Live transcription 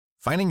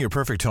Finding your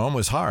perfect home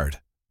was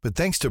hard, but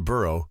thanks to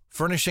Burrow,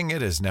 furnishing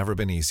it has never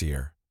been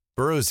easier.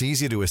 Burrow's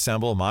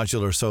easy-to-assemble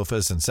modular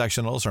sofas and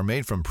sectionals are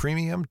made from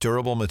premium,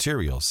 durable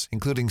materials,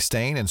 including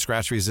stain and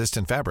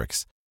scratch-resistant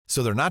fabrics.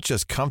 So they're not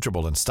just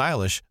comfortable and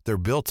stylish, they're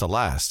built to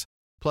last.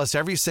 Plus,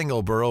 every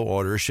single Burrow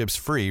order ships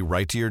free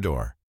right to your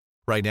door.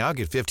 Right now,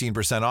 get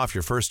 15% off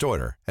your first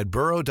order at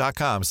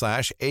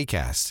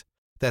burrow.com/ACAST.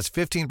 That's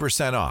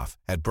 15% off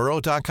at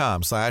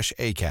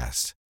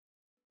burrow.com/ACAST.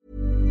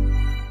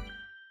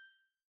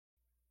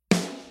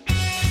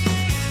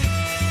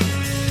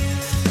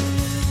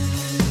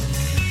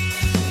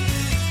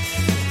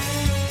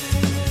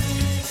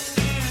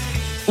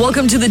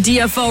 Welcome to the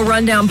DFO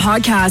Rundown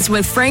Podcast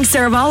with Frank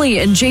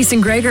Saravalli and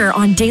Jason Greger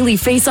on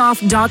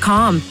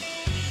dailyfaceoff.com.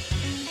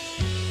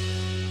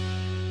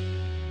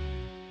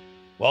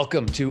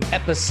 Welcome to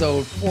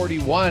episode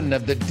 41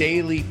 of the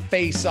Daily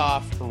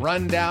Face-Off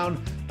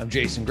Rundown. I'm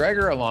Jason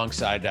Greger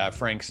alongside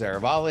Frank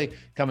Saravalli,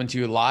 coming to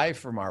you live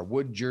from our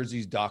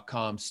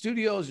woodjerseys.com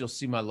studios. You'll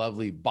see my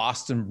lovely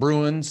Boston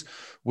Bruins,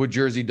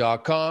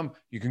 woodjersey.com.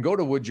 You can go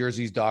to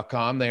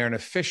woodjerseys.com. They are an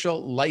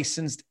official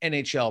licensed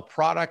NHL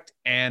product,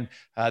 and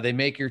they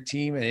make your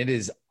team, and it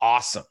is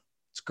awesome.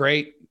 It's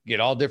great. Get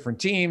all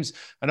different teams.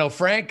 I know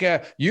Frank,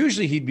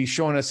 usually he'd be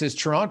showing us his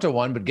Toronto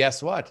one, but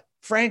guess what?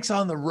 Frank's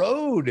on the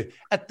road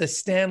at the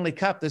Stanley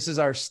Cup. This is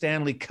our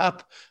Stanley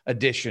Cup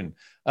edition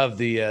of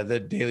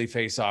the Daily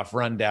Face-Off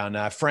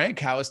Rundown. Frank,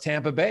 how is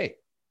Tampa Bay?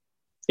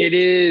 It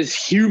is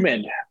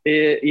humid.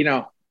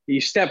 You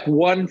step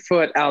 1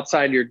 foot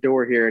outside your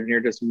door here and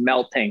you're just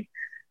melting.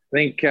 I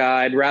think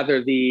I'd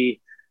rather the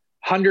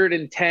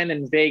 110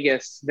 in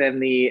Vegas than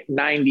the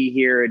 90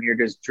 here, and you're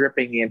just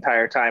dripping the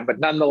entire time. But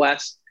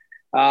nonetheless,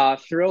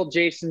 thrilled,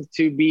 Jason,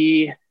 to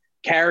be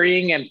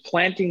carrying and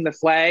planting the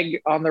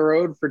flag on the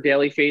road for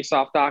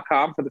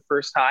dailyfaceoff.com for the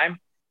first time.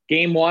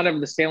 Game 1 of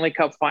the Stanley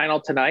Cup final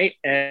tonight.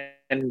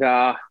 And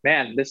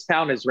man, this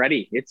town is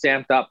ready. It's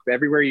amped up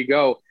everywhere you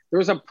go. There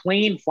was a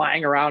plane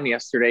flying around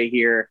yesterday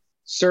here,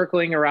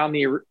 circling around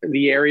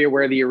the area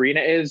where the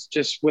arena is,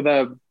 just with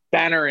a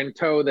banner in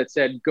tow that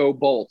said, "Go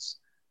Bolts."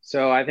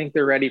 So I think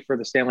they're ready for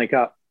the Stanley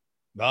Cup.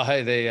 Well,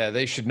 hey,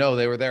 they should know.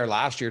 They were there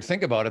last year.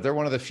 Think about it. They're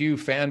one of the few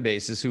fan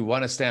bases who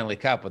won a Stanley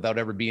Cup without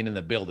ever being in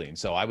the building.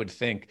 So I would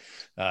think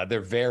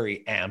they're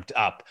very amped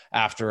up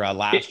after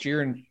last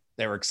year, and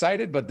they were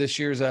excited. But this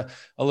year's a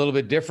little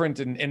bit different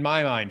in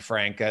my mind,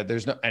 Frank.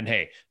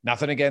 Hey,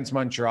 nothing against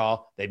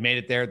Montreal. They made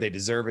it there. They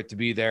deserve it to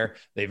be there.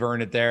 They've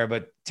earned it there.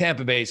 But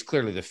Tampa Bay is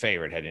clearly the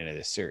favorite heading into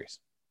this series.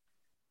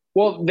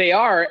 Well, they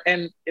are,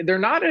 and they're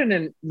not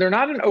an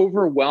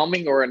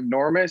overwhelming or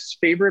enormous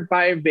favorite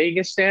by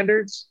Vegas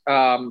standards.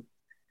 And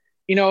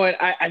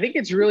I think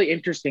it's really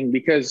interesting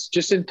because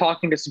just in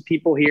talking to some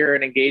people here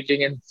and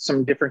engaging in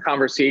some different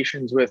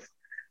conversations with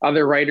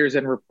other writers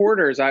and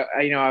reporters, I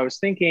was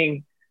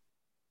thinking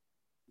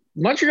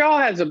Montreal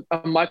has a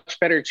much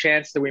better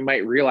chance than we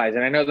might realize.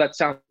 And I know that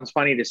sounds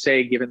funny to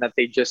say, given that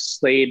they just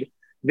slayed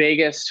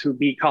Vegas, who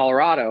beat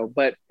Colorado.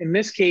 But in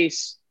this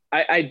case,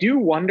 I do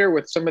wonder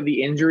with some of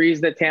the injuries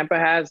that Tampa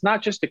has,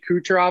 not just to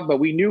Kucherov, but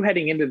we knew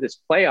heading into this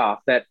playoff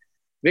that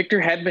Victor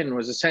Hedman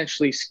was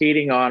essentially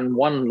skating on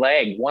one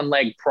leg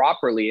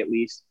properly, at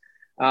least,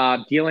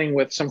 dealing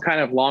with some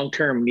kind of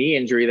long-term knee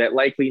injury that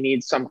likely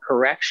needs some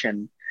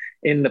correction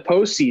in the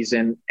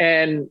postseason.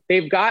 And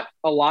they've got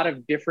a lot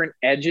of different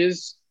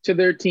edges to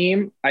their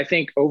team, I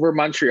think, over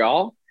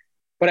Montreal.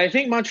 But I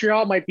think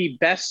Montreal might be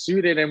best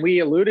suited, and we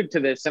alluded to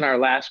this in our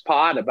last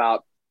pod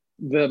about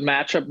the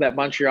matchup that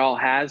Montreal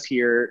has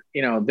here.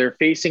 They're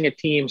facing a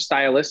team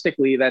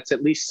stylistically that's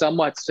at least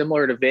somewhat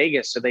similar to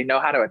Vegas, so they know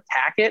how to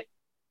attack it.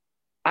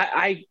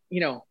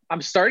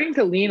 I'm starting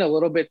to lean a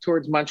little bit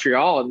towards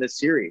Montreal in this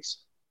series.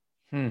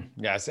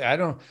 Yes, I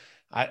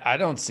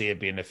don't see it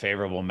being a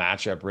favorable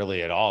matchup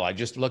really at all. I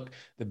just look,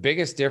 the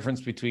biggest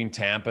difference between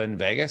Tampa and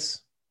Vegas,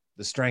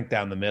 the strength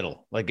down the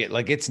middle.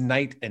 It's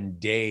night and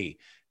day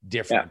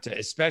different,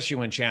 especially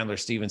when Chandler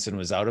Stevenson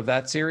was out of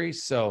that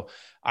series. So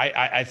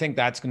I think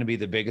that's going to be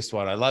the biggest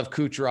one. I love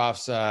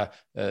Kucherov's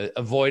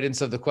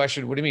avoidance of the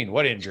question. What do you mean?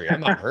 What injury? I'm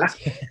not hurt.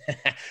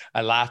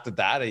 I laughed at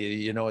that.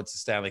 It's the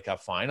Stanley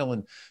Cup final.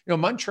 And,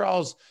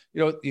 Montreal's,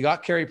 you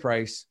got Carey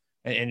Price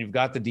and you've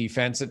got the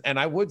defense. And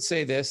I would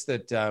say this,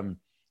 that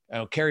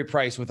Carey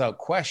Price, without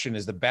question,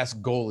 is the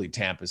best goalie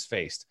Tampa's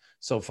faced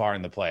so far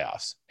in the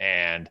playoffs.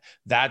 And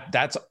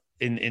that's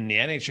in the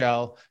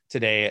NHL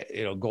today.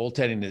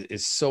 Goaltending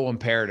is so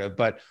imperative.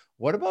 But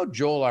what about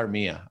Joel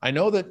Armia? I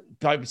know that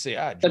people say,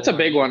 that's a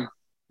big one.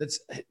 That's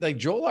like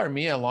Joel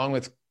Armia, along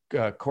with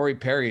Corey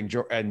Perry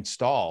and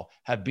Stahl,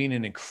 have been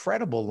an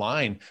incredible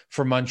line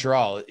for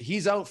Montreal.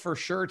 He's out for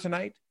sure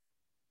tonight.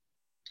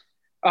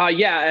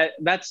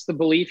 That's the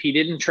belief. He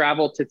didn't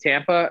travel to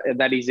Tampa,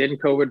 that he's in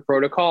COVID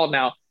protocol.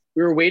 Now,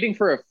 we were waiting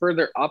for a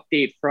further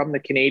update from the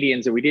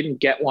Canadians, and we didn't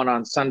get one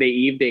on Sunday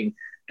evening,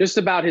 just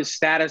about his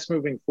status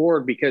moving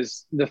forward,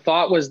 because the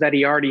thought was that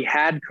he already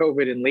had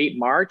COVID in late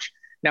March.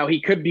 Now,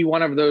 he could be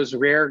one of those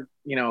rare,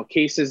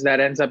 cases that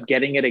ends up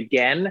getting it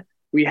again.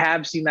 We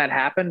have seen that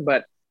happen,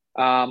 but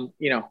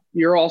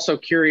You're also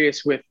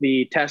curious with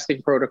the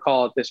testing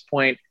protocol at this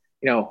point.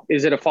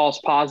 Is it a false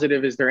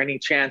positive? Is there any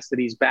chance that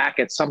he's back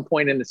at some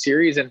point in the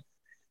series? And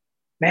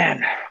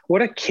man,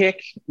 what a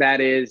kick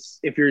that is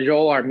if you're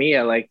Joel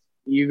Armia. Like,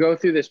 you go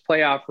through this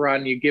playoff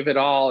run, you give it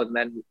all, and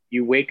then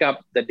you wake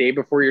up the day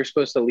before you're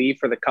supposed to leave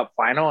for the Cup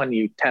final and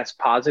you test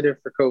positive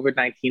for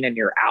COVID-19 and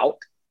you're out.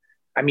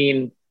 I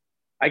mean,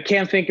 I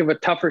can't think of a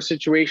tougher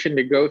situation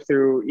to go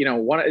through.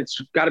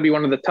 It's got to be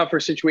one of the tougher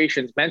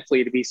situations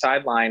mentally to be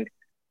sidelined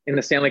in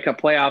the Stanley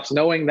Cup playoffs,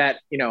 knowing that,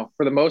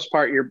 for the most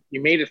part,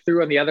 you made it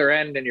through on the other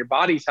end and your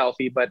body's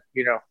healthy, but,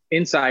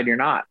 inside you're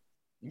not.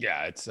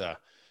 Yeah,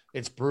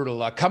 it's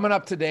brutal. Coming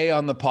up today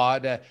on the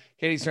pod,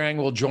 Katie Strang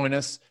will join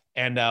us.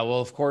 And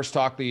we'll, of course,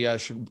 talk the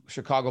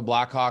Chicago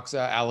Blackhawks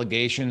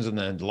allegations and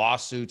the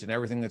lawsuit and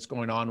everything that's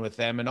going on with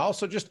them. And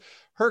also just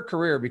her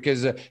career,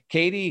 because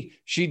Katie,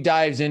 she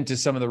dives into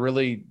some of the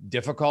really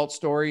difficult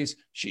stories.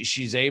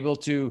 She's able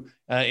to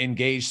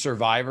engage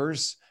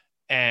survivors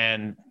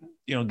and,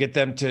 get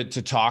them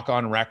to talk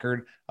on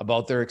record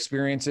about their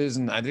experiences.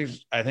 And I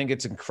think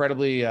it's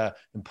incredibly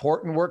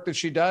important work that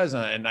she does.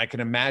 And I can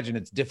imagine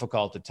it's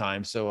difficult at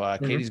times. So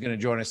Katie's going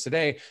to join us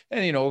today,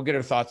 and, we'll get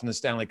her thoughts on the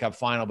Stanley Cup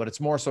final, but it's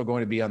more so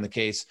going to be on the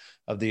case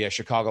of the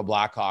Chicago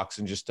Blackhawks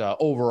and just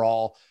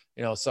overall,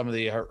 some of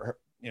the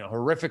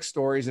horrific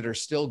stories that are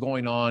still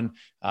going on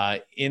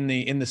in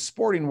the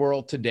sporting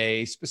world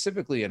today,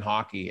 specifically in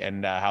hockey,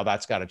 and how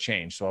that's got to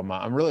change. So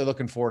I'm really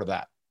looking forward to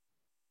that.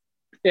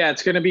 Yeah,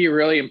 it's going to be a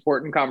really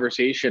important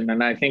conversation.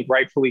 And I think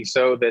rightfully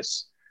so.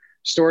 This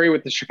story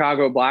with the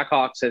Chicago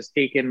Blackhawks has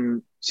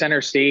taken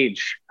center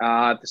stage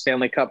at the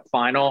Stanley Cup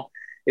final.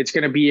 It's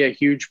going to be a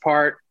huge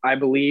part, I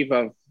believe,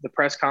 of the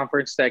press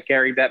conference that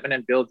Gary Bettman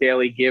and Bill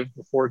Daly give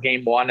before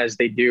game one, as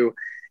they do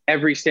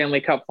every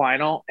Stanley Cup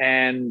final.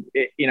 And,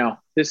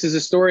 this is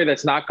a story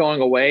that's not going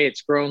away.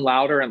 It's grown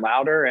louder and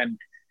louder, and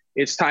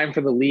it's time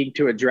for the league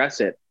to address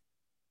it.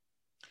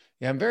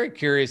 Yeah, I'm very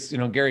curious.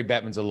 Gary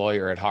Bettman's a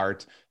lawyer at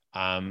heart.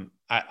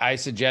 I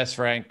suggest,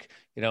 Frank,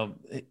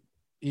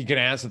 you can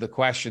answer the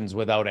questions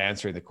without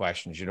answering the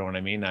questions. You know what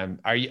I mean?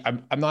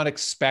 I'm not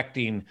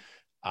expecting,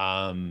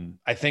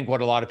 I think what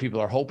a lot of people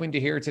are hoping to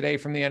hear today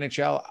from the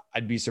NHL.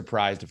 I'd be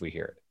surprised if we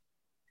hear it.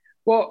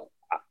 Well,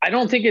 I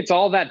don't think it's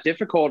all that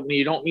difficult, and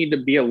you don't need to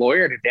be a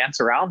lawyer to dance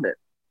around it.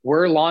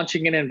 We're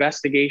launching an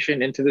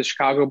investigation into the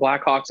Chicago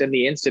Blackhawks and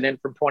the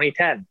incident from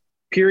 2010.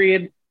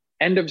 Period.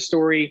 End of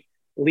story.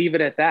 Leave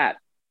it at that.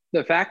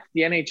 The fact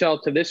the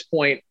NHL to this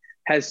point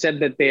has said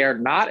that they are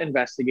not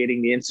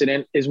investigating the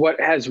incident is what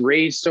has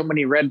raised so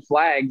many red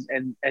flags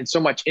and so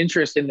much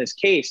interest in this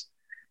case.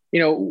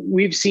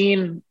 We've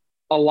seen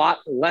a lot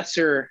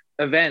lesser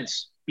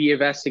events be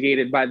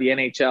investigated by the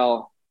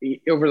NHL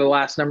over the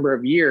last number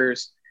of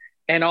years,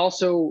 and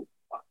also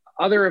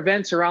other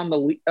events around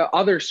the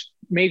other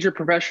major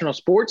professional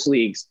sports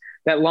leagues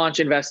that launch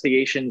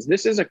investigations.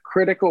 This is a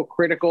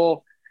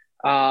critical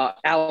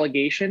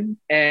allegation,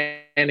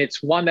 and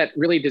it's one that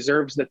really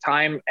deserves the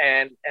time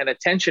and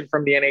attention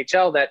from the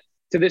NHL that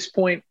to this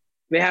point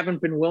they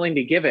haven't been willing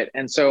to give it.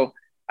 And so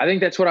I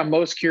think that's what I'm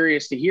most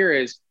curious to hear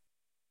is,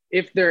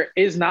 if there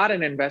is not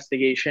an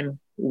investigation,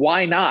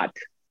 why not?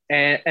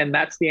 And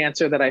that's the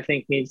answer that I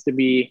think needs to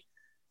be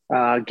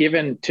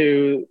given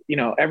to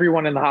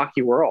everyone in the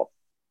hockey world.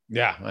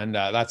 Yeah, and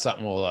that's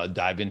something we'll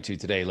dive into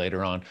today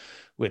later on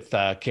with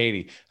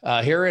Katie.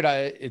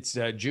 It's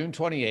June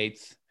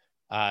 28th.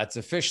 It's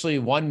officially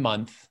 1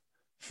 month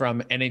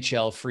from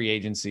NHL free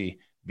agency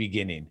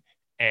beginning.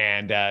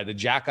 And the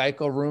Jack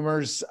Eichel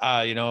rumors,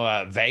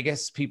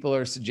 Vegas, people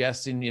are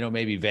suggesting,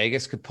 maybe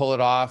Vegas could pull it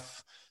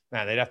off.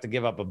 Man, they'd have to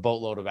give up a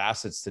boatload of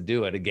assets to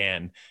do it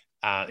again.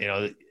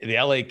 The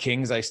LA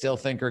Kings, I still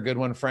think are a good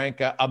one,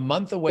 Frank. A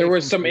month away. There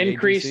was some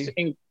increase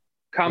in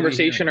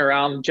conversation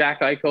around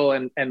Jack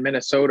Eichel and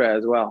Minnesota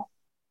as well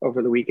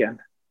over the weekend.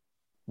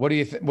 What do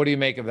you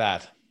make of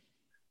that?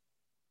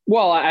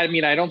 Well, I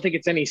mean, I don't think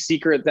it's any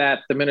secret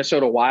that the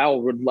Minnesota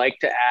Wild would like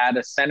to add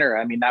a center.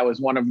 I mean, that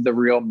was one of the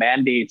real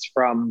mandates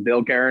from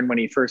Bill Guerin when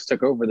he first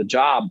took over the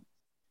job.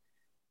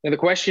 And the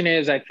question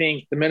is, I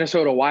think the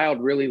Minnesota Wild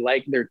really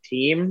like their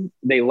team.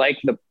 They like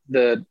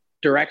the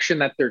direction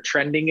that they're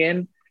trending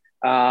in.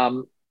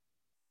 I'm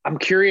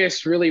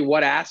curious really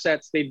what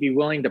assets they'd be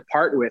willing to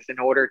part with in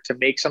order to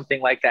make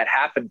something like that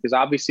happen, because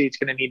obviously it's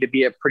going to need to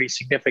be a pretty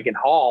significant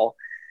haul.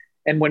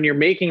 And when you're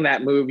making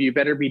that move, you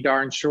better be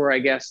darn sure, I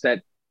guess,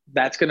 that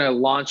that's going to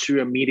launch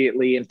you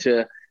immediately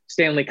into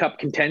Stanley Cup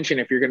contention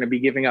if you're going to be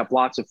giving up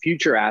lots of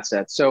future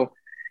assets. So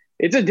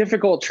it's a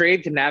difficult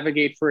trade to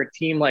navigate for a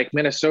team like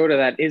Minnesota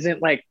that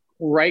isn't like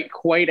right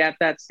quite at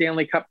that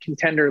Stanley Cup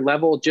contender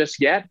level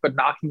just yet, but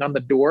knocking on the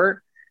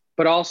door.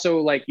 But also,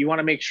 like, you want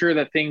to make sure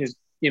that things,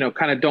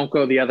 kind of don't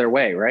go the other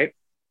way, right?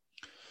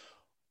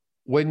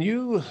 When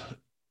you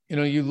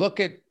look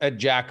at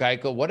Jack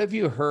Eichel, what have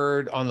you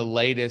heard on the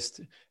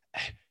latest?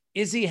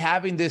 Is he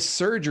having this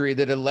surgery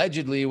that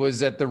allegedly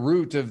was at the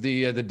root of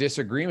the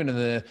disagreement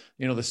and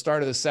the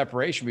start of the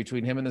separation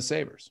between him and the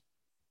Sabres?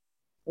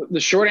 The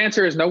short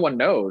answer is no one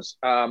knows.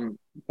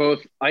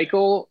 Both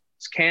Eichel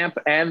camp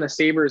and the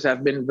Sabres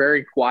have been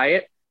very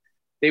quiet.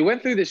 They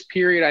went through this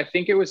period, I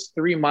think it was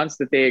 3 months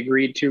that they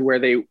agreed to, where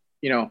they,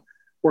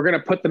 we're going to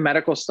put the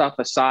medical stuff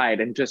aside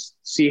and just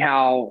see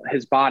how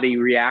his body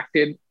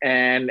reacted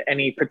and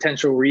any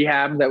potential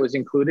rehab that was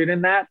included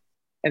in that.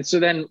 And so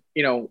then,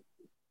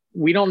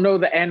 we don't know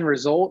the end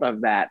result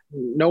of that.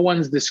 No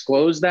one's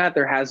disclosed that.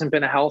 There hasn't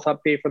been a health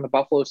update from the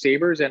Buffalo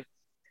Sabres. And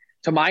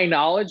to my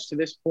knowledge, to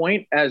this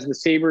point, as the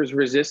Sabres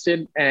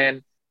resisted,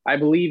 and I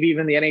believe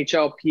even the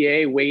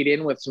NHLPA weighed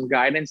in with some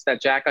guidance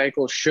that Jack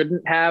Eichel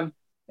shouldn't have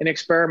an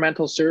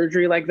experimental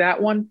surgery like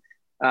that one,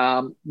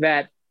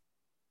 that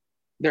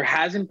there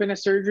hasn't been a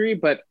surgery.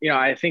 But,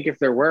 I think if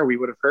there were, we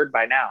would have heard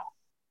by now.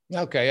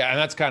 Okay. And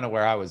that's kind of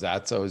where I was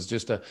at. So it's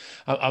just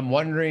I'm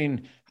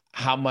wondering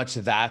how much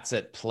that's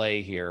at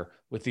play here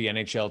with the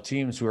NHL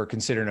teams who are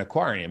considering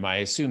acquiring him. I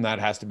assume that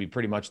has to be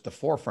pretty much the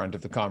forefront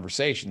of the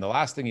conversation. The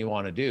last thing you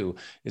want to do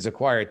is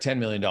acquire a $10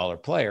 million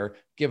player,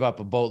 give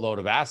up a boatload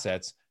of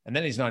assets, and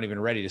then he's not even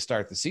ready to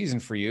start the season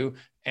for you.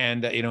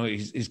 And,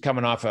 he's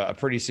coming off a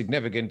pretty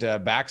significant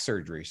back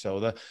surgery.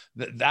 So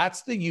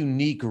that's the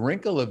unique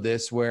wrinkle of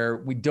this, where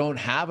we don't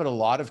have it a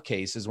lot of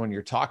cases when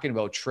you're talking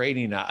about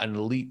trading an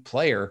elite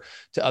player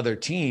to other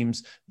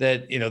teams,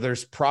 that,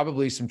 there's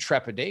probably some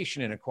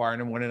trepidation in acquiring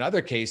him, when in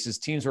other cases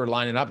teams were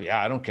lining up.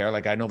 Yeah, I don't care.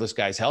 Like, I know this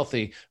guy's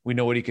healthy. We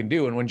know what he can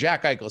do. And when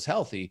Jack Eichel's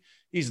healthy,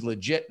 he's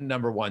legit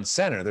number one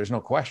center. There's no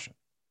question.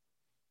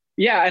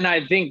 Yeah. And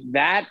I think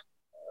that,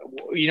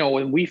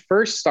 when we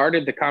first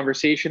started the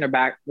conversation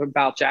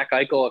about Jack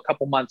Eichel a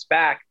couple months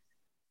back,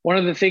 one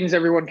of the things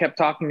everyone kept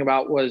talking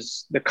about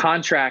was the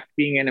contract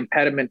being an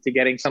impediment to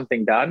getting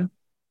something done.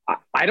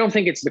 I don't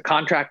think it's the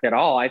contract at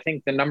all. I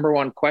think the number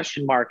one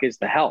question mark is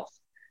the health.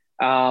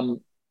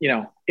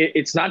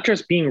 It's not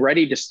just being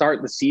ready to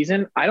start the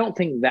season. I don't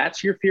think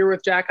that's your fear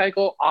with Jack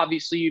Eichel.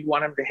 Obviously, you'd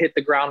want him to hit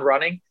the ground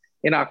running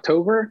in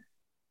October.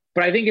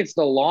 But I think it's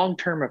the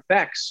long-term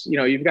effects.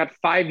 You've got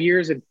 5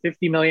 years and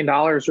 $50 million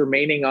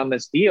remaining on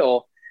this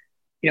deal.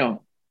 I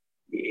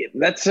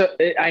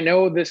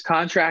know this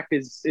contract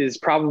is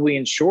probably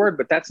insured,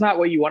 but that's not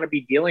what you want to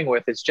be dealing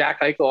with. It's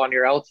Jack Eichel on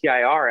your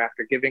LTIR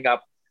after giving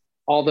up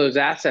all those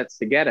assets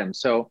to get him.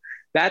 So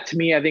that, to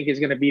me, I think is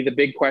going to be the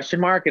big question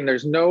mark. And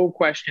there's no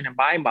question in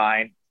my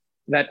mind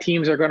that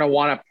teams are going to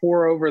want to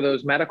pore over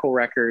those medical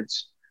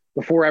records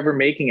before ever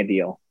making a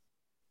deal.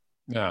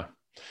 Yeah.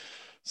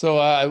 So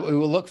we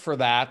will look for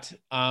that.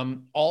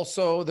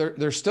 Also,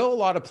 there's still a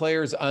lot of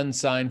players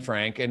unsigned,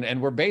 Frank, and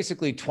we're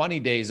basically 20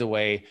 days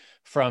away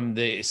from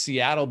the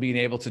Seattle being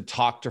able to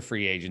talk to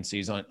free agents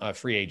on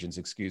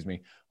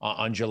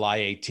July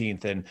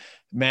 18th. And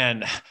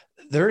man,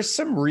 there's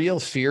some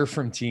real fear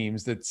from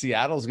teams that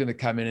Seattle's going to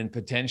come in and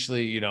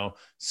potentially,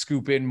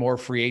 scoop in more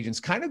free agents,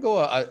 kind of go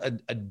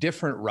a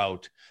different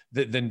route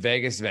than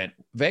Vegas went.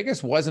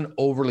 Vegas wasn't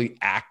overly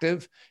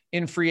active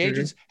in free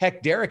agents. Mm-hmm.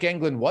 Heck, Derek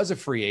Englund was a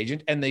free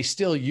agent, and they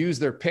still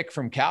used their pick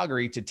from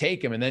Calgary to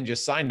take him and then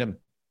just signed him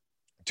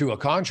to a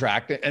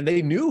contract, and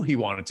they knew he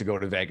wanted to go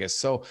to Vegas.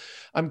 So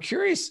I'm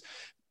curious,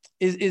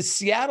 is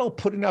Seattle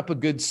putting up a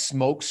good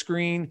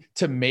smokescreen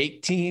to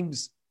make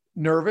teams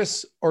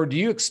nervous, or do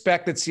you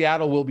expect that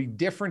Seattle will be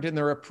different in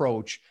their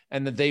approach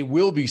and that they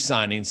will be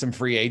signing some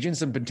free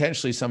agents and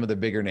potentially some of the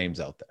bigger names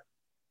out there?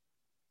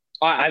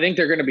 I think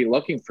they're going to be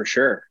looking for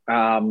sure.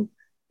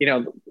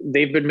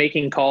 They've been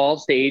making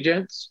calls to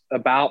agents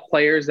about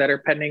players that are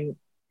pending,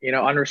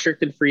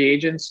 unrestricted free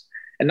agents,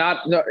 and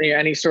not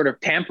any sort of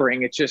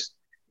tampering. It's just,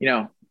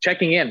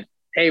 checking in.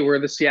 Hey, we're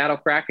the Seattle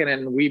Kraken,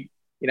 and we,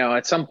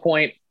 at some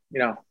point,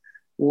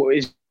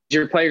 is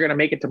your player going to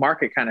make it to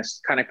market kind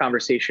of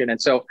conversation.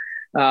 And so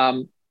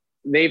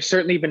they've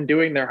certainly been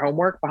doing their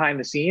homework behind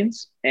the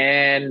scenes,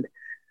 and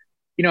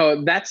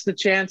that's the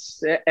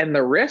chance and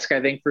the risk,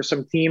 I think, for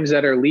some teams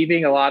that are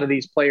leaving a lot of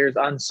these players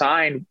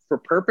unsigned for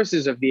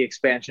purposes of the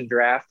expansion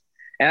draft.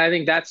 And I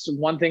think that's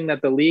one thing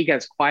that the league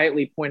has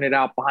quietly pointed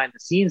out behind the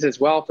scenes as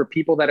well, for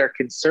people that are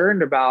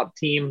concerned about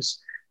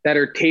teams that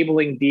are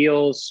tabling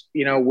deals,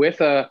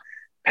 with a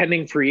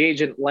pending free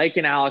agent like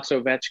an Alex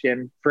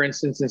Ovechkin, for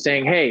instance, and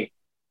saying, hey,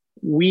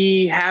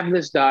 we have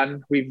this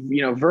done. We've,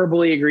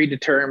 verbally agreed to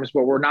terms,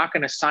 but we're not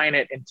going to sign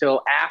it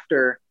until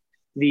after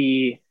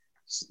the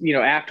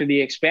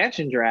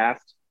expansion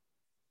draft.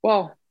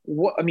 Well,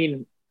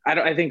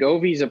 I think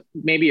Ovi's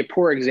maybe a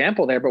poor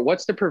example there, but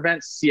what's to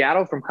prevent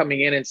Seattle from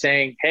coming in and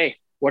saying, hey,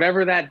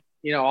 whatever that,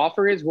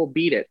 offer is, we'll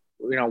beat it.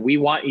 We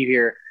want you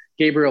here,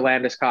 Gabriel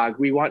Landeskog.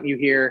 We want you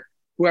here,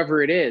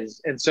 whoever it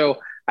is. And so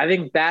I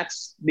think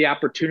that's the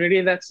opportunity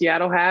that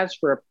Seattle has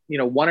for,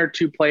 one or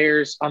two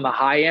players on the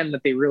high end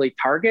that they really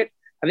target.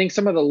 I think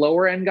some of the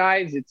lower end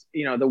guys, it's,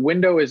 the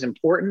window is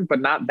important, but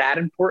not that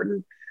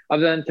important,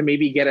 other than to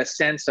maybe get a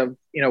sense of,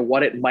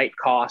 what it might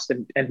cost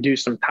and do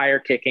some tire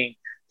kicking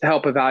to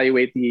help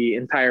evaluate the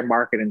entire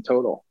market in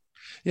total.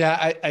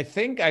 Yeah,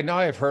 I know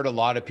I've heard a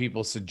lot of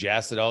people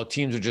suggest that,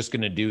 teams are just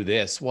going to do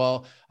this.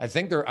 Well, I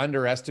think they're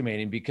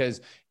underestimating, because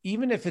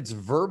even if it's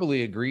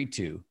verbally agreed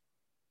to,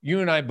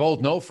 you and I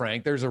both know,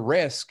 Frank, there's a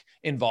risk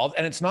involved.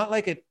 And it's not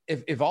like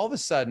if all of a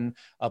sudden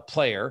a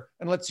player,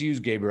 and let's use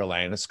Gabriel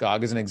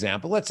Landeskog as an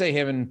example, let's say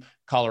him and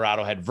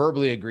Colorado had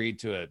verbally agreed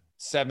to a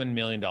 $7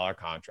 million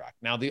contract.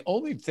 Now, the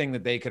only thing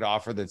that they could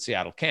offer that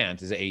Seattle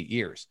can't is 8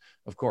 years,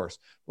 of course.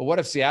 But what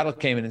if Seattle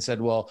came in and said,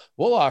 well,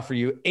 we'll offer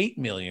you $8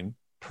 million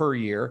per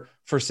year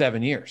for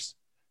 7 years,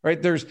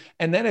 right?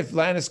 And then if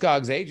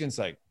Landeskog's agent's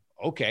like,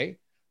 okay,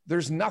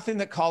 there's nothing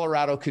that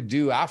Colorado could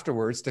do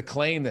afterwards to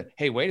claim that,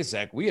 hey, wait a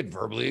sec, we had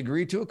verbally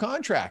agreed to a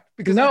contract,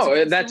 because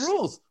that's the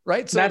rules,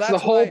 right? So that's the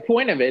whole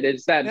point of it,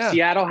 is that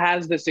Seattle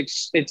has this,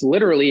 it's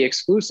literally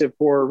exclusive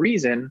for a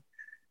reason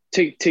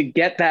to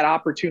get that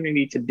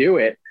opportunity to do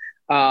it.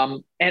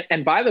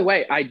 And by the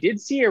way, I did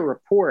see a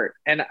report,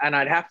 and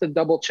I'd have to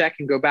double check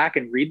and go back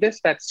and read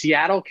this, that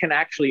Seattle can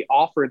actually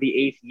offer the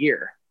 8th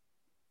year.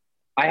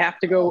 I have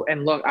to go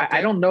and look. Okay.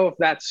 I don't know if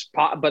that's,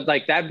 but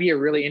like, that'd be a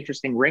really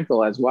interesting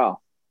wrinkle as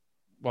well.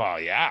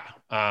 Well, yeah.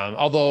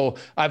 Although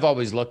I've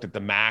always looked at the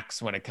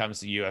max when it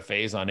comes to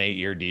UFAs on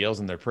 8-year deals,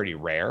 and they're pretty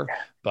rare.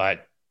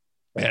 But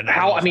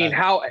how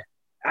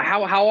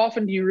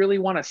often do you really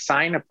want to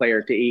sign a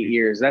player to 8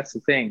 years? That's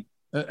the thing.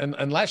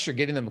 Unless you're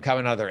getting them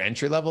coming out of their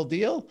entry-level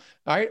deal,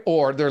 all right,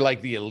 or they're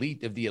like the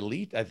elite of the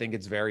elite, I think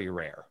it's very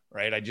rare,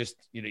 right? I just,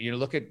 you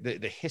look at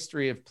the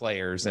history of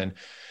players, and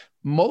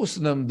most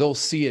of them, they'll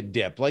see a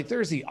dip. Like,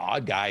 there's the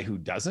odd guy who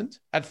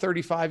doesn't at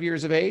 35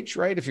 years of age,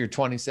 right? If you're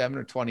 27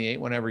 or 28,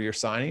 whenever you're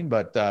signing,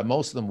 but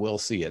most of them will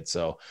see it.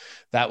 So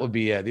that would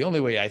be the only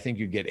way I think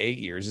you'd get 8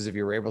 years is if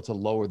you were able to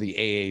lower the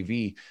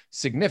AAV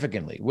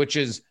significantly, which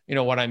is,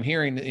 what I'm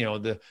hearing,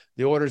 the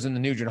orders in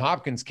the Nugent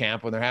Hopkins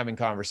camp, when they're having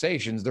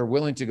conversations, they're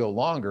willing to go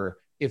longer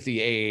if the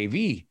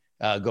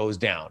AAV goes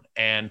down.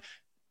 And,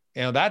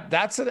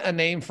 that's a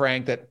name,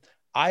 Frank, that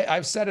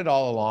I've said it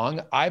all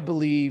along. I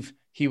believe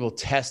he will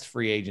test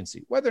free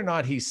agency. Whether or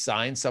not he's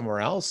signed somewhere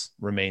else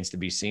remains to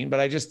be seen. But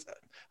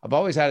I've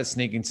always had a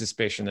sneaking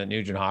suspicion that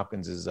Nugent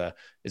Hopkins is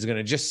going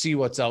to just see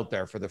what's out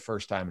there for the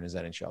first time in his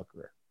NHL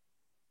career.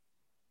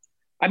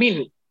 I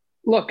mean,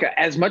 look,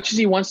 as much as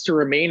he wants to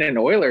remain an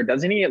Oiler,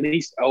 doesn't he at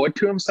least owe it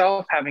to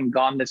himself, having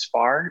gone this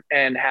far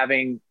and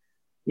having,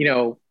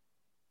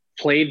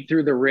 played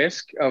through the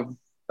risk of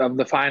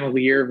the final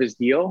year of his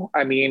deal?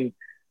 I mean,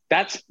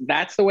 that's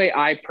the way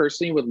I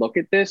personally would look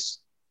at this.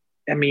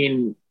 I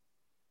mean,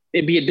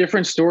 it'd be a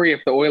different story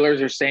if the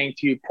Oilers are saying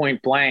to you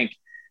point blank,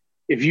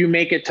 if you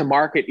make it to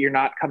market, you're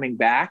not coming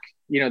back.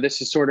 This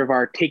is sort of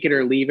our take it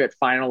or leave it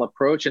final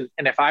approach. And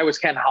if I was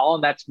Ken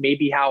Holland, that's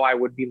maybe how I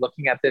would be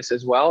looking at this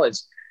as well.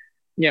 Is,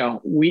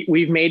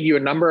 we've made you a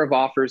number of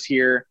offers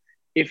here.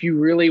 If you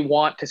really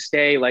want to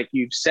stay, like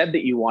you've said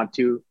that you want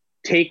to,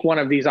 take one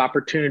of these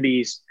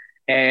opportunities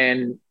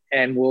and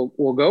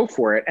we'll go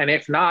for it. And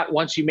if not,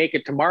 once you make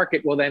it to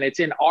market, well, then it's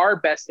in our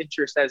best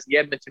interest as the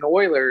Edmonton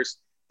Oilers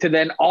to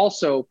then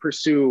also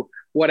pursue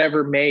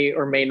whatever may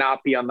or may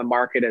not be on the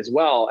market as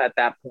well at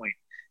that point.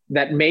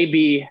 That may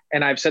be,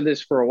 and I've said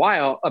this for a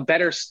while, a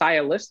better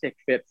stylistic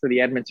fit for the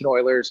Edmonton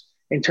Oilers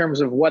in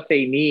terms of what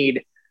they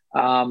need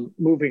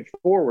moving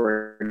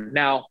forward.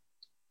 Now,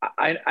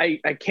 I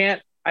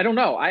don't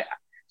know.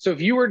 So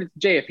if you were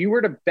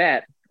to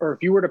bet, or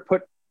if you were to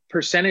put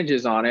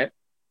percentages on it,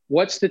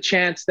 what's the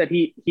chance that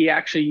he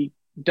actually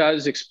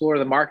does explore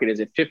the market? Is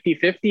it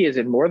 50-50? Is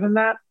it more than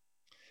that?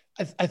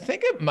 I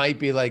think it might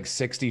be like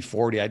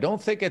 60-40. I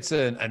don't think it's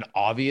an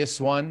obvious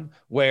one,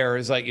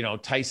 whereas like,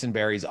 Tyson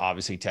Barrie's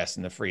obviously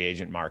testing the free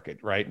agent market,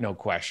 right? No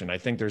question. I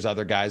think there's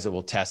other guys that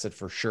will test it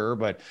for sure,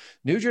 but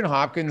Nugent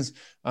Hopkins,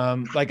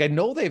 I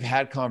know they've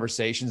had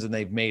conversations and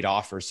they've made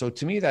offers. So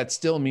to me, that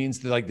still means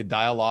that like the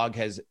dialogue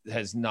has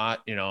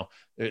not,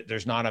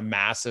 there's not a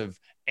massive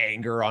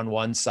anger on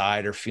one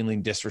side or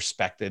feeling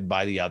disrespected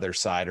by the other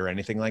side or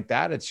anything like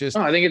that. It's just,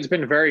 I think it's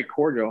been very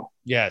cordial.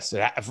 Yes.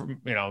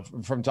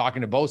 From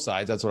talking to both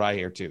sides, that's what I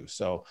hear too.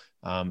 So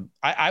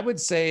I would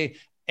say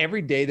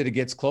every day that it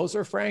gets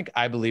closer, Frank,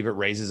 I believe it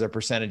raises a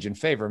percentage in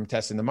favor of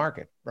testing the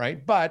market.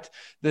 Right. But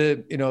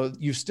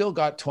you've still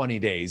got 20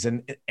 days,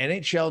 and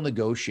NHL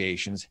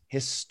negotiations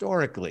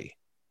historically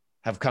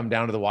have come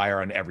down to the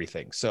wire on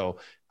everything. So,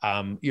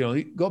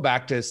 go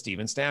back to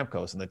Steven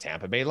Stamkos and the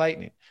Tampa Bay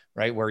Lightning,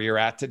 right? Where you're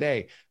at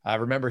today.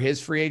 Remember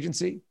his free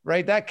agency,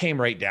 right? That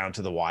came right down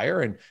to the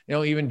wire. And,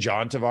 even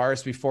John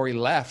Tavares, before he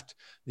left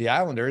the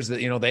Islanders, that,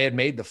 they had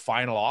made the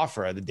final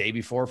offer the day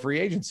before free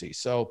agency.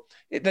 So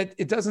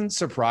it doesn't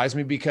surprise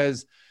me,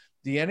 because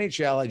the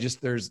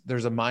NHL,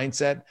 there's a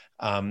mindset,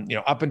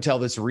 up until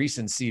this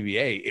recent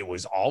CBA, it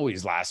was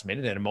always last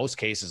minute, and in most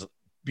cases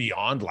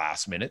beyond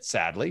last minute,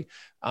 sadly.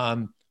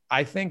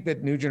 I think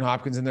that Nugent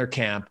Hopkins in their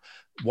camp,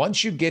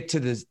 once you get to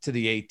the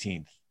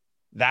 18th,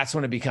 that's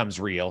when it becomes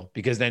real,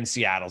 because then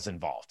Seattle's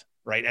involved,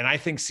 right? And I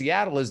think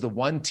Seattle is the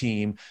one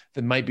team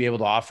that might be able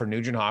to offer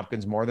Nugent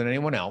Hopkins more than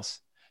anyone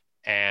else.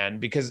 And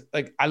because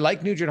I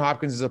like Nugent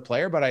Hopkins as a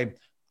player, but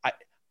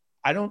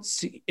I don't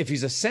see, if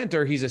he's a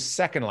center, he's a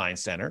second line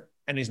center,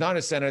 and he's not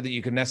a center that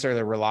you can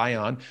necessarily rely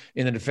on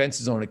in the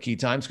defensive zone at key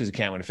times, because he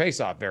can't win a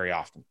faceoff very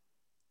often.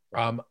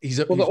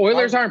 The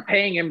Oilers aren't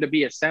paying him to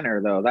be a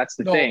center, though. That's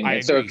the thing.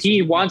 And so if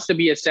he wants to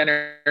be a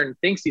center and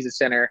thinks he's a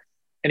center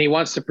and he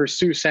wants to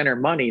pursue center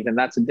money, then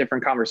that's a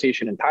different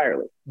conversation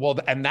entirely. Well,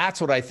 and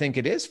that's what I think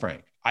it is,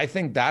 Frank. I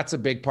think that's a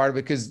big part of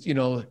it because,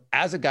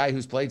 as a guy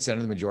who's played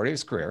center the majority of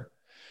his career,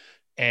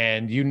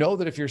 and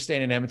that if you're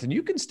staying in Edmonton,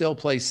 you can still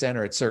play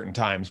center at certain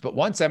times. But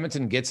once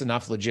Edmonton gets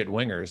enough legit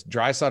wingers,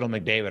 Draisaitl and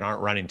McDavid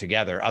aren't running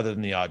together other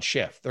than the odd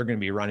shift. They're going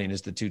to be running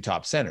as the two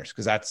top centers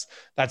because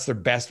that's their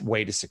best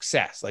way to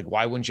success. Like,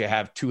 why wouldn't you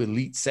have two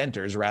elite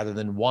centers rather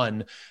than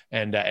one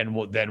and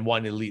then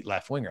one elite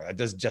left winger?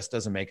 That just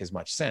doesn't make as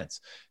much sense.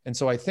 And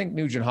so I think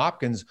Nugent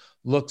Hopkins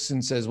looks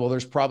and says, well,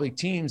 there's probably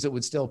teams that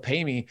would still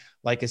pay me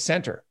like a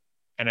center.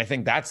 And I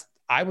think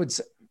I would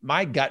say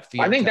my gut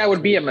feel. I think that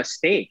would be a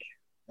mistake.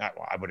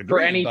 I would agree.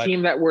 For any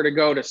team that were to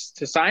go to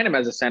sign him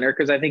as a center,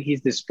 because I think he's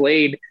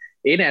displayed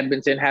in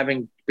Edmonton,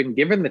 having been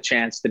given the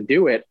chance to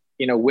do it,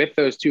 with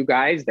those two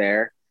guys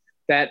there,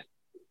 that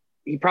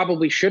he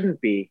probably shouldn't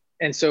be.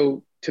 And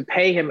so to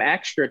pay him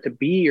extra to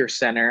be your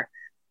center,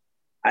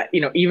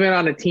 even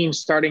on a team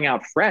starting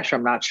out fresh,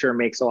 I'm not sure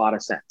makes a lot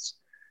of sense.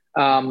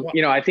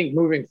 I think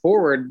moving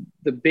forward,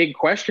 the big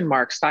question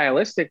mark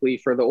stylistically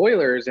for the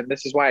Oilers, and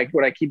this is what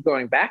I keep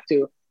going back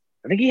to,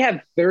 I think he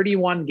had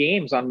 31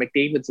 games on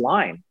McDavid's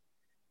line,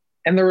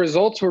 and the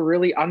results were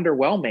really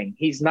underwhelming.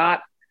 He's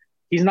not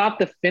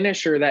the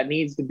finisher that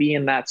needs to be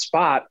in that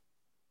spot.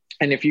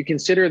 And if you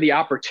consider the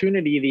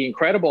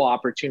incredible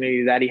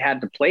opportunity that he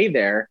had to play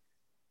there,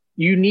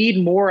 you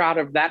need more out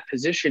of that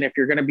position if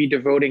you're going to be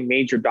devoting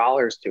major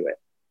dollars to it.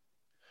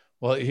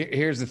 Well,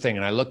 here's the thing,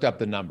 and I looked up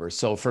the numbers.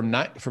 So from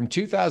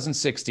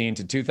 2016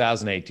 to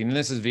 2018, and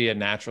this is via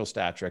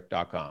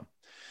naturalstattrick.com,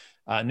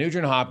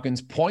 Nugent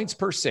Hopkins points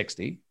per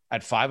 60.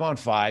 At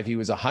 5-on-5, he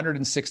was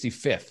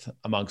 165th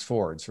amongst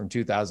forwards from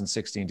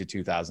 2016 to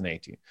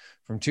 2018.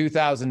 From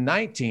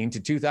 2019 to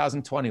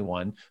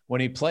 2021,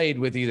 when he played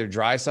with either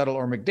Draisaitl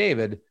or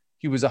McDavid,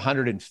 he was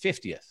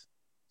 150th.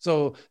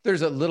 So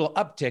there's a little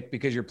uptick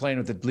because you're playing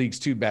with the league's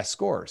two best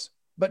scorers,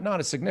 but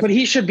not a significant. But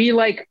he should be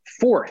like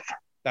fourth.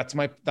 That's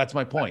my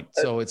point.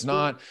 So it's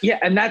not. Yeah,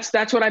 and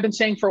that's what I've been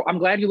saying I'm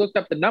glad you looked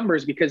up the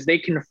numbers because they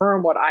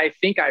confirm what I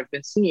think I've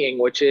been seeing,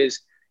 which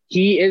is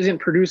he isn't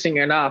producing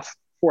enough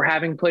for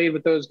having played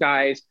with those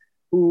guys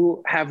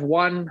who have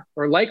won,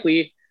 or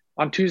likely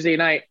on Tuesday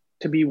night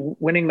to be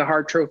winning the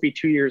Hart Trophy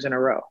 2 years in a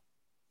row.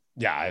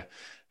 Yeah.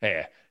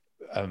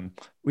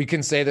 We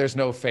can say there's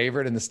no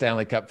favorite in the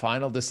Stanley Cup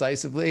final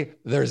decisively.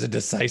 There's a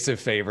decisive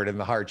favorite in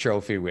the Hart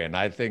Trophy win.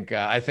 I think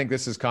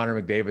this is Connor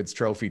McDavid's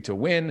trophy to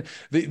win.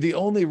 The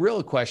only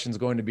real question is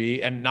going to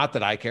be, and not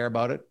that I care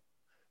about it,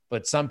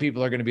 but some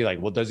people are going to be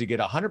like, well, does he get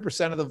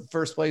 100% of the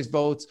first place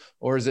votes,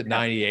 or is it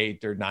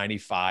 98 or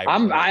 95?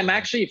 I'm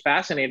actually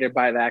fascinated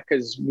by that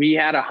because we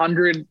had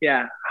 100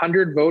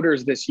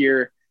 voters this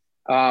year.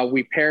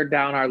 We pared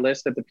down our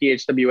list at the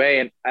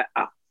PHWA, and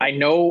I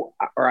know,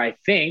 or I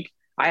think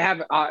I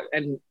have,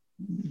 and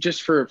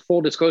just for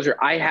full disclosure,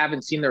 I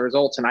haven't seen the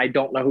results and I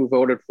don't know who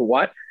voted for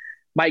what.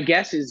 My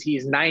guess is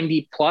he's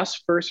 90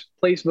 plus first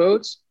place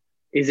votes.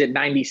 Is it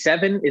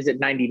 97? Is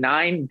it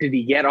 99? Did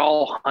he get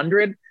all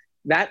 100?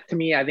 That, to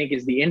me, I think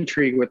is the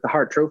intrigue with the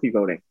Hart Trophy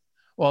voting.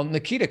 Well,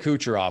 Nikita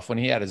Kucherov, when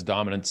he had his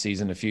dominant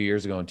season a few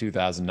years ago in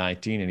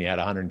 2019 and he had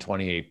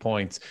 128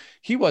 points,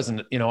 he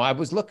wasn't, I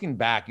was looking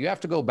back. You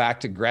have to go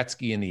back to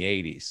Gretzky in the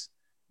 80s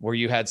where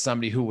you had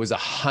somebody who was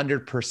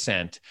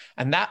 100%.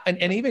 And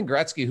even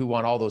Gretzky, who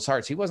won all those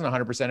Harts, he wasn't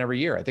 100% every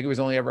year. I think he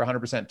was only ever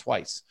 100%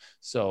 twice.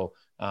 So,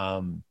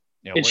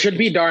 it should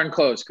be darn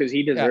close because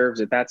he deserves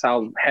it. That's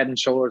how head and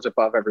shoulders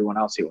above everyone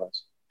else he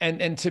was.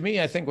 And to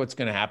me, I think what's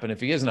going to happen if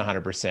he isn't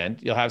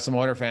 100%, you'll have some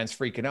Oilers fans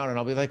freaking out, and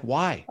I'll be like,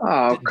 "Why?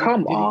 Oh,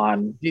 come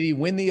on! Did he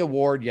win the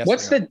award? Yes.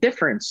 What's the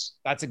difference?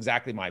 That's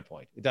exactly my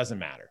point. It doesn't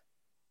matter,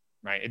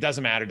 right? It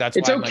doesn't matter. That's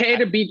it's why okay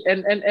to be,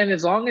 and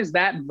as long as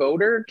that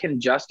voter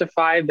can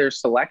justify their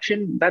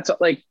selection,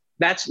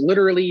 that's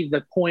literally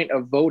the point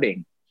of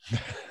voting.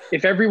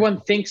 If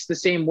everyone thinks the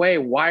same way,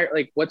 why?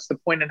 What's the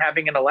point in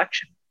having an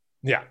election?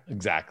 Yeah,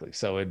 exactly.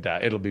 So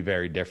it'll be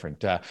very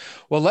different.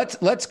 Well,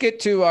 let's get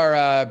to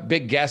our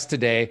big guest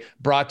today,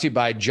 brought to you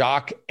by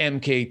Jock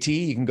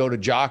MKT. You can go to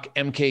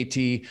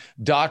jockmkt.com,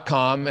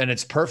 and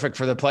it's perfect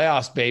for the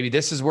playoffs, baby.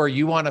 This is where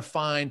you want to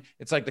find,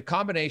 it's like the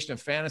combination of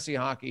fantasy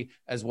hockey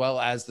as well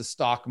as the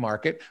stock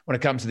market. When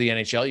it comes to the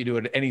NHL, you do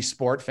it any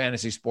sport,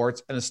 fantasy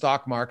sports, and the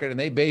stock market, and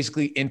they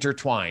basically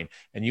intertwine.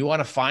 And you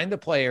want to find the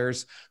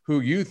players who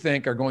you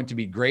think are going to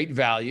be great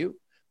value.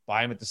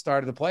 Buy them at the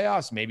start of the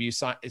playoffs. Maybe you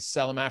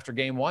sell them after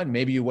game one.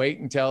 Maybe you wait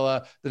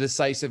until the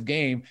decisive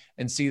game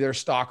and see their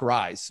stock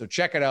rise. So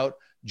check it out,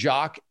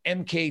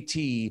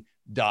 jockmkt.com.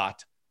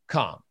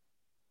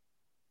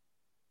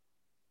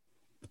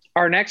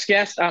 Our next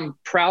guest, I'm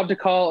proud to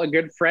call a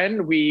good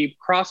friend. We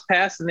crossed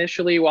paths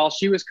initially while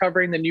she was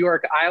covering the New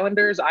York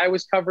Islanders. I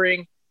was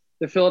covering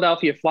the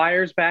Philadelphia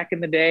Flyers back in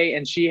the day,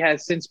 and she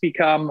has since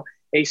become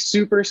a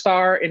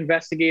superstar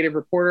investigative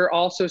reporter,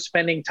 also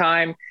spending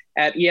time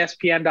at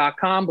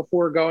ESPN.com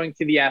before going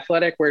to The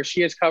Athletic, where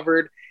she has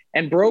covered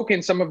and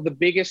broken some of the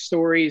biggest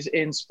stories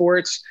in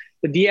sports.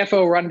 The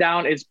DFO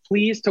Rundown is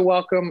pleased to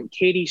welcome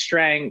Katie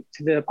Strang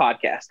to the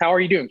podcast. How are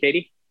you doing,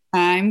 Katie?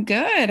 I'm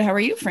good. How are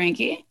you,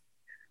 Frankie?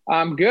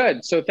 I'm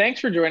good. So thanks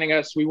for joining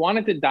us. We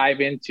wanted to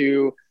dive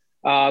into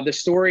the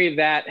story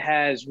that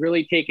has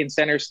really taken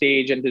center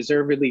stage, and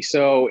deservedly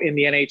so, in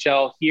the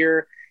NHL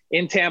here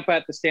in Tampa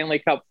at the Stanley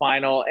Cup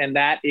final. And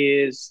that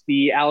is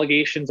the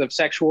allegations of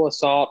sexual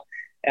assault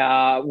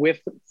with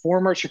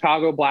former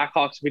Chicago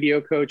Blackhawks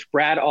video coach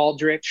Brad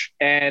Aldrich,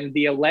 and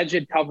the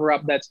alleged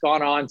cover-up that's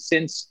gone on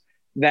since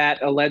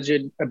that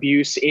alleged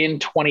abuse in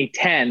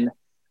 2010.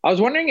 I was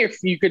wondering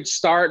if you could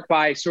start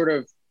by sort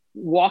of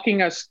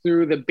walking us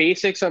through the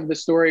basics of the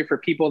story for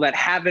people that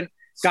haven't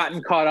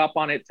gotten caught up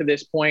on it to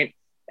this point,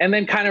 and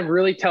then kind of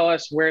really tell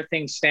us where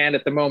things stand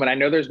at the moment. I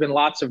know there's been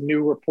lots of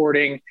new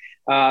reporting,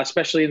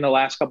 especially in the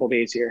last couple of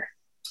days here.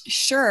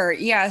 Sure.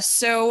 Yeah.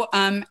 So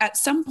at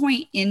some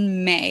point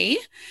in May,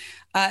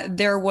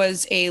 there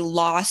was a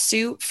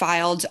lawsuit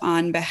filed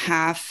on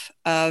behalf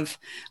of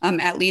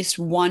at least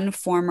one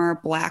former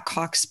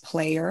Blackhawks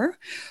player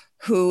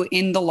who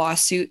in the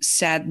lawsuit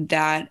said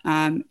that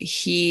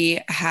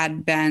he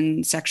had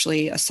been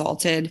sexually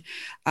assaulted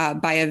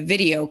by a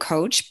video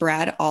coach,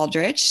 Brad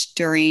Aldrich,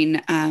 during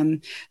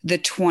the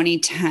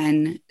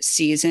 2010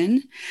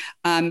 season,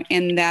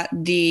 and that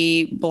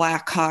the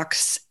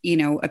Blackhawks,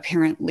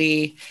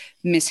 apparently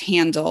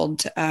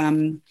mishandled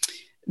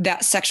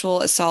that sexual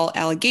assault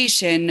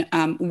allegation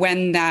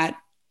when that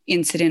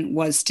incident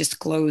was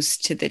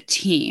disclosed to the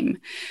team.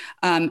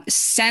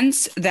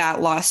 Since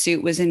that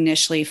lawsuit was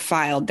initially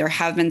filed, there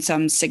have been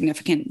some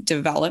significant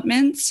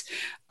developments.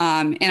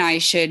 And I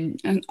should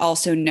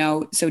also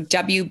note, so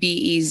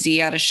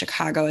WBEZ out of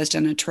Chicago has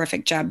done a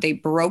terrific job. They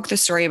broke the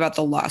story about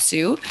the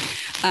lawsuit.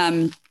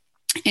 And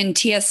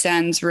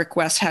TSN's Rick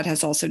Westhead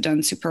has also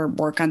done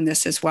superb work on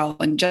this as well.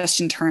 And just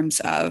in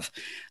terms of,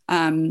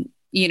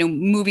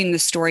 moving the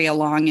story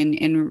along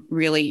and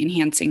really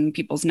enhancing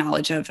people's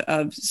knowledge of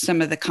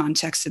some of the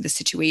context of the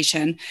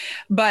situation.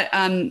 But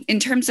in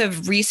terms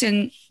of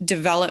recent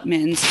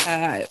developments,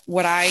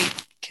 what I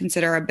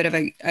consider a bit of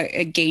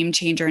a game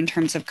changer in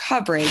terms of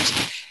coverage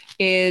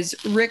is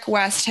Rick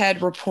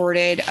Westhead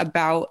reported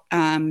about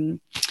an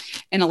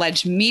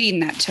alleged meeting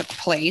that took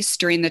place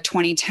during the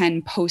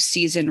 2010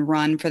 postseason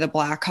run for the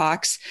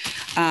Blackhawks,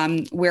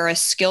 where a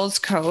skills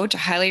coach, a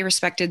highly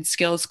respected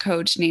skills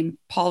coach named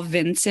Paul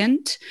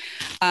Vincent,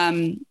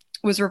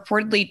 was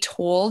reportedly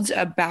told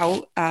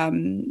about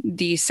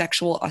the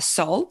sexual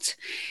assault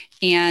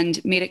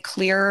and made it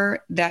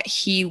clear that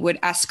he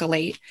would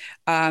escalate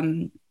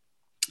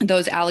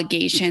those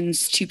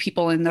allegations to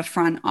people in the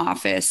front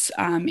office,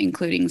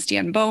 including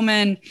Stan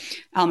Bowman,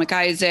 Al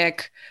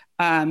McIsaac,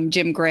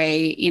 Jim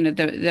Gray,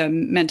 the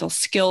mental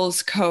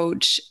skills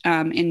coach,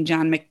 and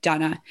John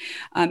McDonough.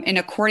 And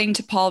according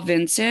to Paul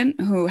Vincent,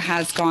 who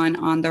has gone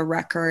on the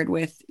record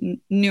with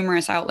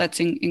numerous outlets,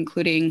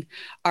 including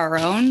our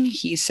own,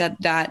 he said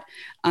that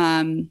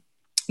when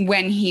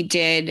he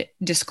did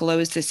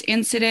disclose this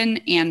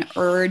incident and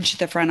urge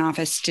the front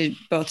office to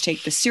both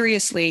take this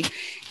seriously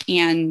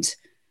and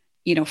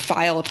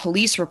file a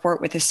police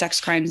report with the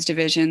sex crimes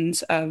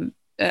divisions of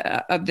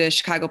the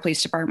Chicago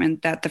Police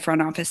Department, that the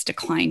front office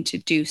declined to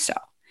do so.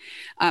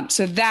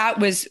 So that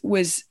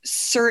was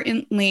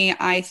certainly,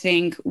 I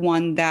think,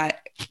 one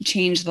that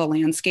changed the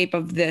landscape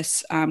of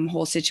this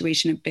whole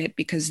situation a bit,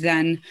 because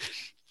then,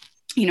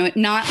 it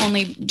not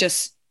only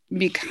just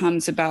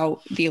becomes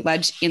about the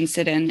alleged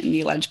incident and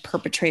the alleged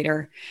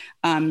perpetrator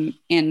and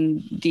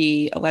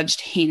the alleged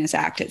heinous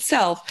act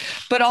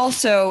itself, but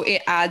also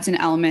it adds an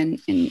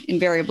element, and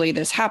invariably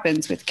this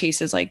happens with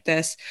cases like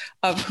this,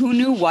 of who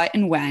knew what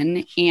and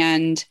when,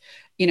 and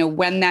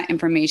when that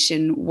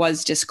information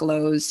was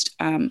disclosed,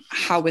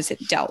 how was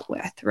it dealt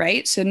with,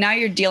 right? So now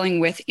you're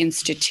dealing with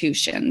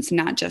institutions,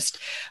 not just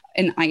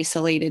an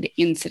isolated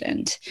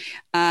incident.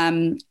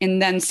 And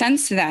then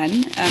since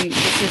then,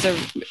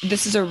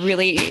 this is a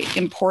really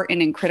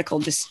important and critical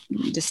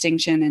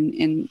distinction,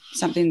 and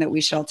something that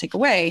we should all take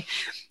away,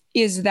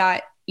 is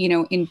that,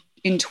 in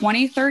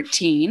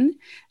 2013,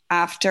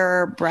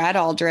 after Brad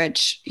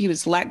Aldrich, he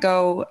was let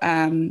go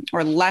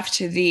or left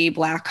to the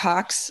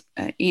Blackhawks,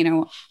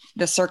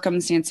 the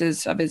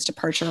circumstances of his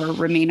departure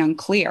remain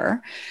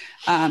unclear.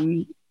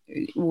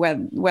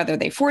 Whether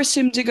they forced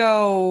him to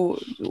go,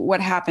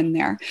 what happened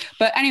there.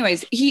 But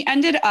anyways, he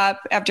ended up,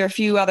 after a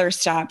few other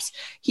stops,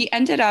 he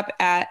ended up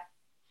at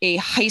a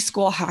high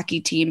school hockey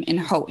team in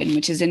Houghton,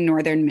 which is in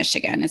northern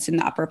Michigan. It's in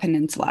the Upper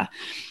Peninsula.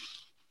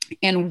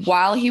 And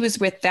while he was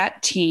with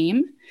that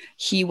team,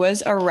 he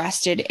was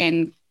arrested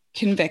and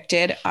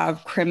convicted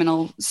of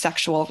criminal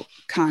sexual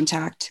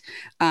contact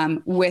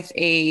with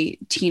a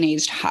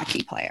teenaged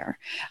hockey player.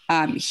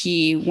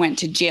 He went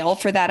to jail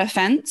for that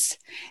offense.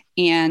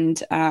 And,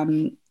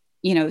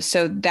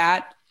 so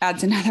that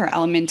adds another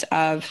element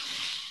of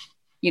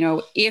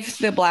if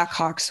the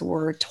Blackhawks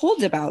were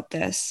told about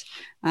this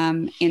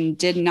and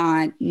did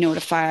not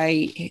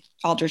notify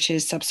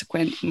Aldrich's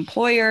subsequent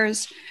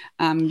employers,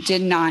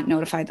 did not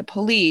notify the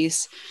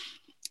police,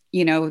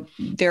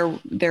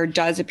 there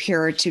does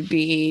appear to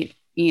be,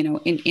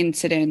 an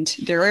incident.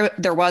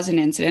 There was an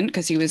incident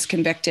because he was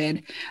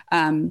convicted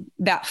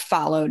that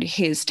followed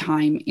his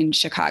time in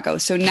Chicago.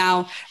 So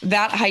now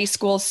that high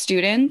school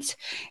student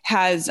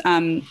has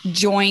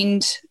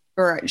joined,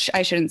 or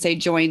I shouldn't say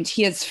joined,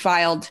 he has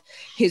filed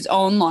his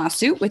own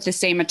lawsuit with the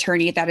same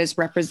attorney that is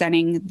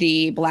representing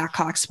the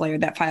Blackhawks player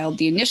that filed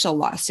the initial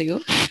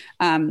lawsuit.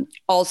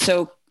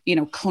 Also,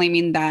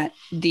 claiming that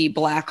the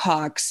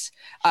Blackhawks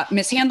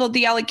mishandled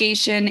the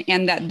allegation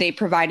and that they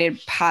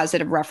provided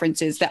positive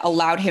references that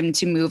allowed him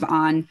to move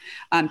on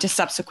to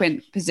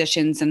subsequent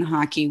positions in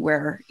hockey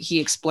where he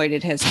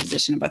exploited his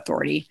position of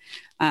authority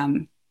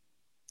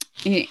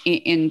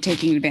in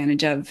taking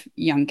advantage of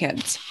young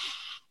kids.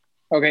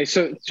 Okay,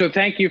 so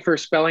thank you for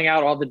spelling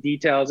out all the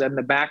details and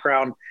the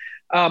background.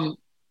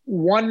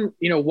 One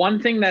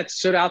thing that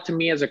stood out to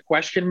me as a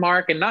question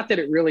mark, and not that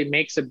it really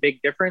makes a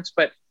big difference,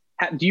 but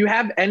do you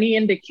have any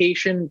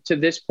indication to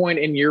this point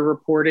in your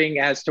reporting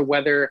as to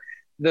whether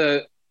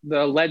the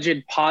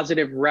alleged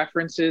positive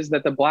references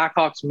that the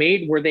Blackhawks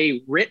made, were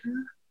they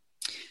written,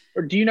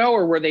 or do you know,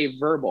 or were they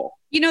verbal?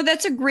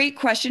 That's a great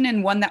question,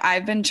 and one that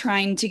I've been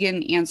trying to get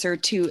an answer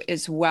to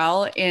as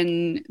well.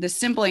 And the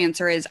simple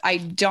answer is I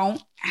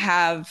don't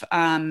have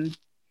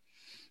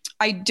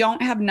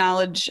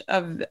knowledge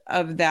of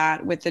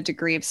that with the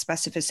degree of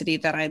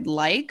specificity that I'd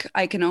like.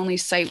 I can only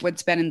cite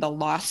what's been in the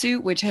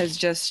lawsuit, which has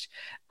just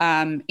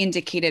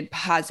indicated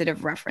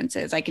positive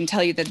references. I can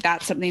tell you that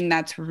that's something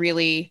that's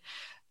really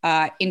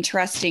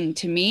interesting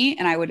to me,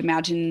 and I would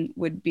imagine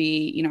would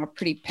be, a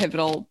pretty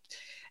pivotal,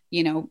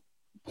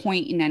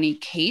 point in any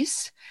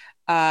case.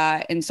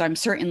 And so I'm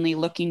certainly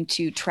looking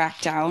to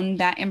track down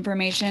that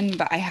information,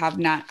 but I have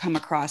not come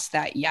across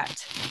that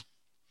yet.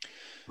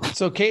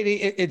 So Katie,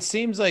 it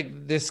seems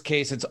like this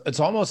case, it's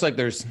almost like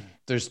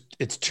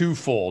it's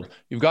twofold.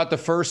 You've got the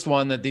first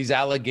one that these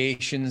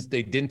allegations,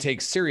 they didn't take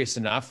serious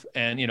enough.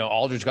 And,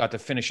 Aldridge got to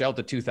finish out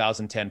the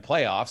 2010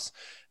 playoffs.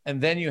 And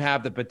then you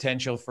have the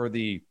potential for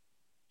the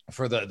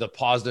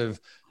positive,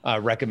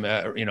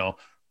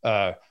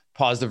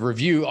 positive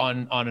review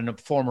on a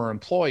former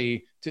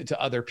employee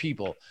to other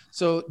people.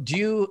 So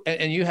you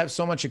have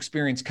so much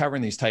experience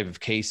covering these type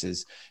of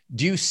cases.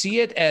 Do you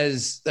see it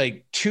as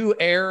like two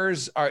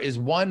errors? Is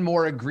one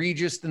more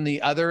egregious than the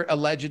other,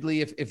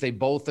 allegedly, if they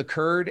both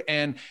occurred?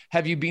 And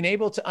have you been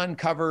able to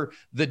uncover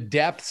the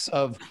depths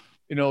of,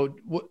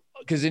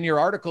 because in your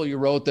article you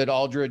wrote that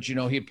Aldridge, he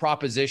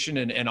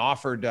propositioned and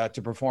offered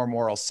to perform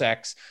oral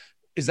sex.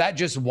 Is that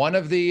just one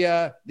of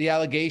the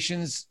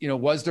allegations?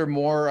 Was there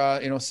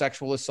more,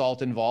 sexual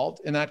assault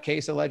involved in that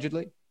case,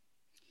 allegedly?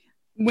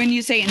 When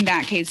you say in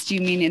that case, do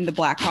you mean in the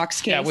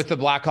Blackhawks case? Yeah, with the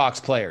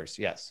Blackhawks players,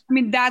 yes. I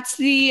mean, that's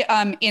the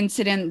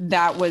incident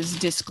that was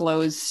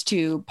disclosed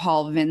to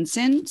Paul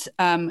Vincent.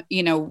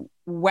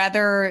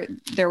 Whether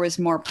there was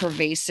more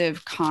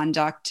pervasive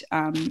conduct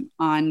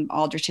on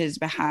Aldrich's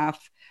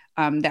behalf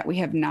that we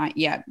have not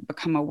yet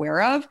become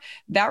aware of,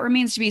 that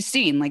remains to be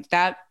seen. Like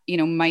that,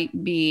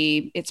 might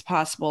be, it's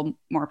possible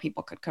more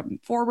people could come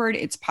forward.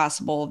 It's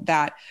possible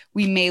that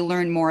we may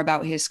learn more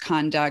about his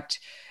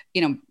conduct,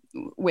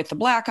 with the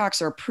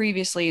Blackhawks or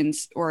previously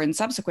or in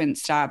subsequent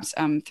stops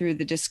through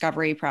the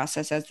discovery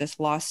process as this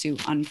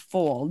lawsuit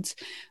unfolds.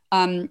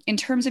 In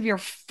terms of your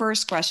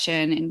first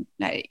question,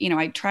 and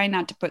I try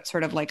not to put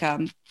sort of like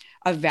a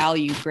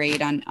value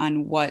grade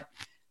on what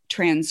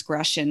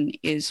transgression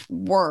is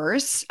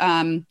worse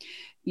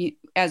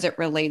as it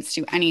relates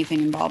to anything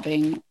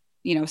involving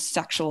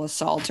sexual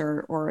assault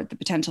or the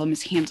potential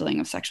mishandling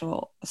of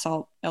sexual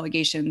assault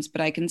allegations. But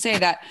I can say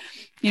that,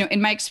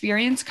 in my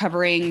experience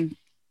covering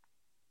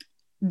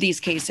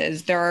these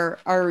cases, there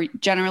are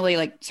generally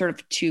like sort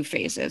of two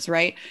phases,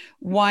 right?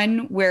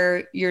 One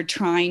where you're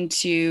trying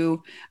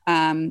to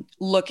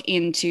look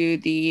into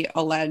the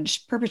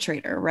alleged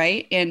perpetrator,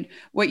 right? And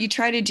what you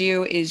try to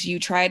do is you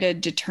try to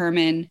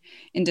determine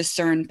and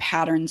discern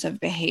patterns of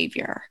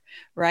behavior,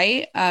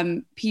 right?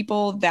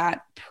 People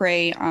that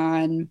prey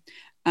on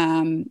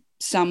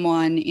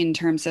someone in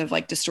terms of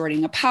like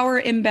distorting a power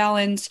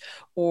imbalance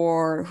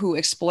or who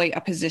exploit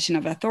a position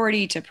of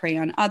authority to prey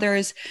on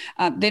others.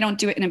 They don't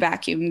do it in a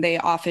vacuum. They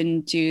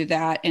often do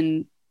that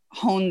and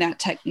hone that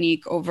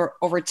technique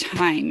over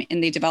time,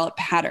 and they develop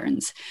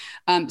patterns.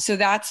 So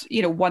that's,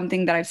 one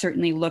thing that I've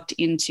certainly looked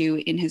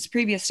into in his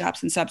previous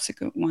stops and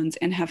subsequent ones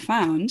and have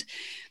found.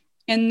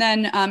 And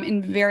then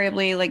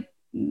invariably, like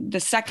the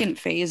second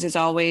phase is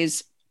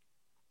always,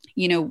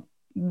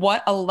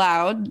 what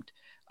allowed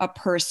a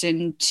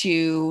person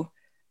to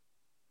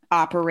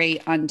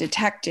operate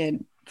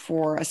undetected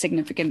for a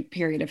significant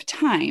period of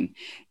time,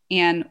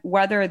 and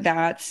whether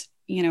that's,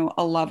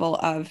 a level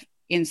of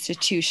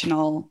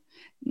institutional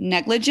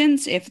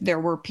negligence, if there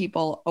were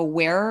people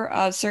aware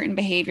of certain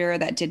behavior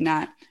that did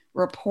not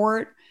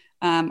report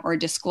or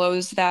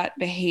disclosed that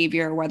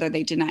behavior, whether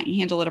they did not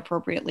handle it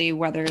appropriately,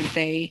 whether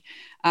they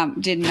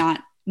did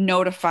not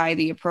notify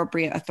the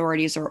appropriate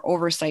authorities or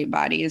oversight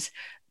bodies.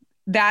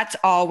 That's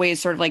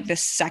always sort of like the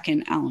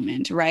second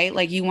element, right?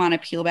 Like you want to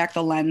peel back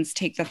the lens,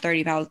 take the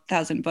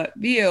 30,000 foot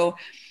view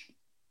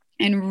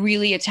and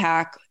really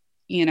attack,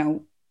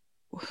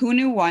 who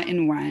knew what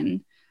and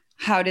when,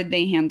 how did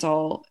they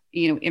handle,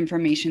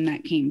 information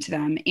that came to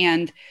them.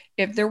 And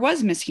if there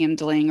was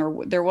mishandling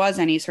or there was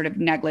any sort of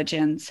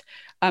negligence,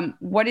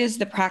 what is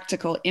the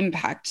practical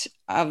impact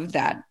of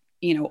that,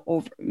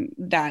 over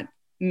that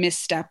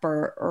misstep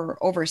or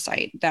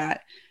oversight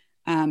that,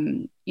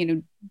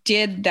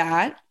 did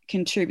that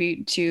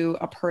contribute to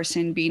a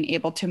person being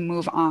able to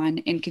move on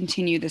and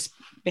continue this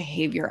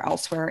behavior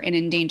elsewhere and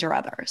endanger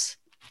others?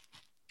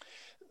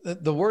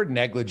 The word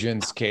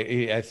negligence,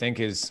 Kate, I think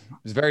is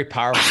very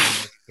powerful in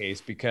this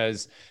case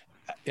because,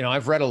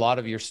 I've read a lot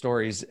of your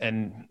stories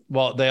and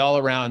they all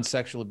around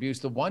sexual abuse.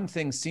 The one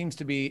thing seems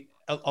to be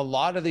a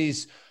lot of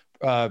these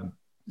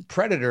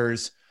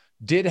predators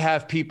did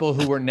have people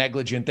who were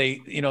negligent.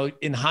 They,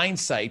 in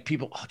hindsight,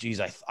 people, oh geez,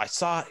 I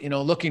saw,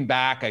 looking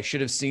back, I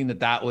should have seen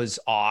that was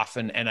off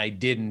and I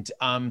didn't.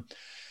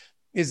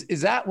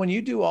 Is that when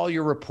you do all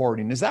your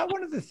reporting, is that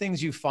one of the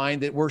things you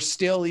find that we're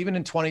still, even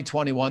in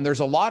 2021,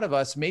 there's a lot of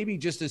us, maybe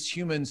just as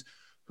humans,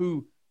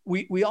 who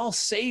we all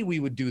say we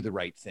would do the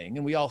right thing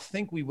and we all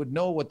think we would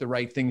know what the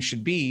right thing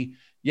should be,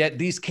 yet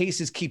these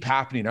cases keep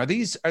happening. Are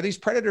these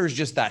predators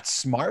just that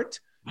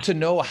smart to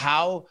know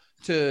how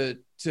to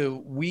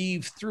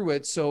weave through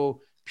it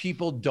so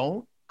people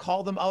don't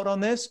call them out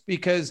on this?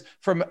 Because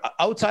from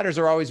outsiders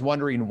are always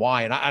wondering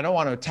why. And I don't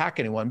want to attack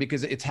anyone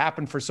because it's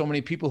happened for so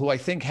many people who I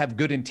think have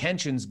good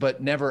intentions, but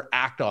never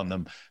act on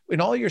them. In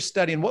all your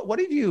studying, what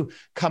have you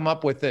come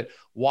up with that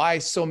why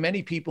so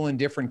many people in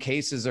different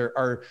cases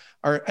are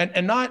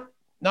not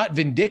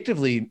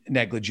vindictively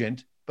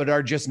negligent, but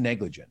are just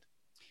negligent?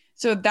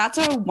 So that's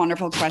a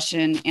wonderful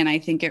question. And I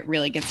think it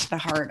really gets to the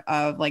heart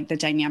of like the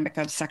dynamic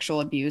of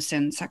sexual abuse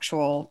and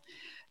sexual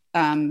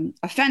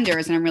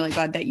offenders. And I'm really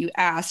glad that you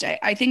asked.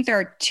 I think there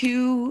are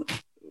two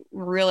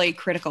really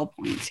critical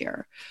points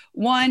here.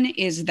 One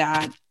is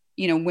that,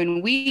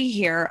 when we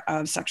hear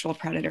of sexual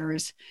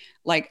predators,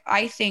 like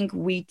I think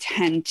we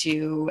tend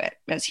to,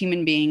 as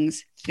human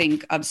beings,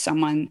 think of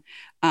someone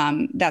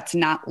that's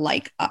not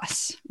like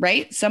us,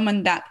 right?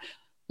 Someone that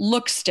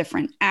looks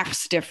different,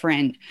 acts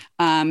different,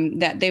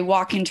 that they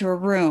walk into a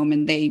room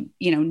and they,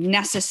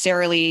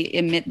 necessarily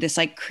emit this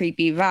like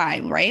creepy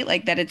vibe, right?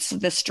 Like that it's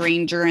the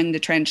stranger in the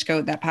trench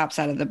coat that pops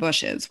out of the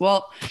bushes.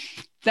 Well,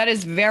 that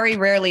is very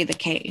rarely the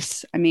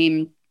case. I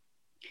mean,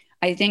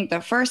 I think the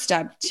first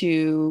step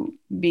to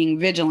being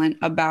vigilant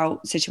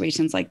about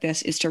situations like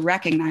this is to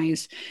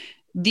recognize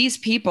these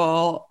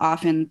people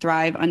often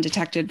thrive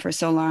undetected for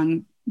so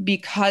long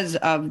because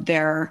of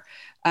their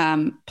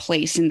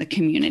place in the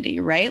community,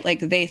 right? Like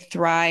they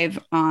thrive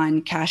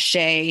on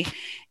cachet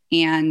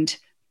and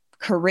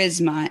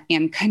charisma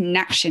and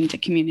connection to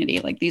community.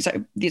 Like these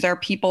are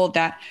people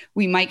that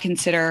we might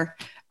consider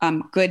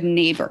good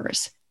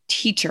neighbors,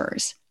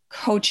 teachers,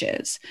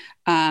 coaches,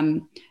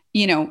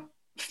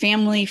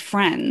 family,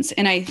 friends.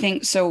 And I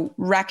think so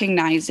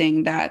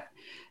recognizing that,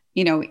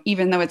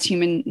 even though it's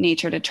human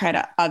nature to try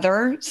to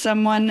other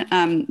someone,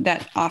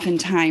 that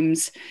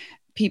oftentimes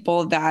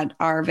people that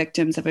are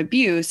victims of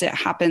abuse, it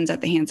happens at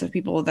the hands of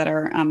people that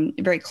are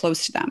very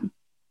close to them.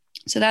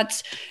 So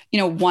that's,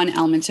 one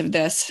element of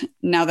this.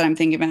 Now that I'm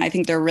thinking of it, I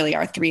think there really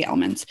are three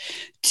elements.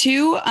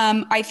 Two,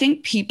 I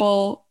think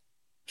people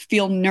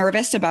feel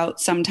nervous about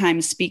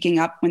sometimes speaking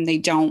up when they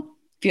don't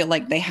feel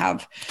like they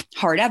have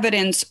hard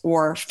evidence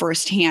or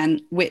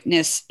firsthand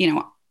witness,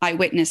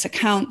 eyewitness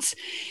accounts.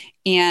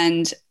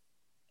 And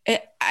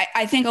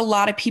I think a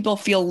lot of people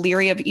feel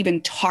leery of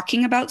even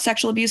talking about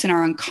sexual abuse and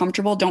are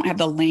uncomfortable, don't have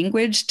the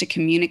language to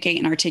communicate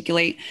and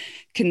articulate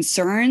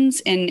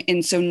concerns.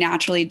 And so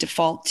naturally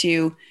default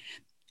to,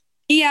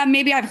 yeah,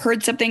 maybe I've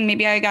heard something,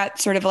 maybe I got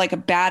sort of like a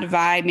bad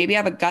vibe, maybe I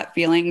have a gut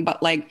feeling,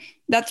 but like,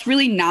 that's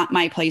really not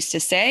my place to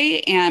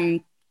say.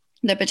 And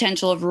the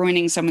potential of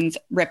ruining someone's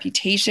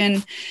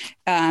reputation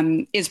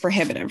is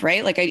prohibitive,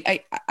 right?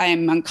 Like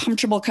I'm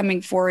uncomfortable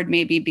coming forward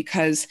maybe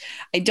because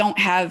I don't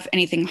have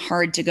anything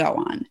hard to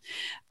go on.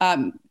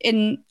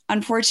 And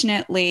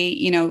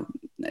unfortunately,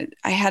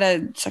 I had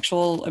a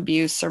sexual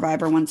abuse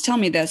survivor once tell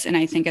me this, and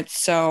I think it's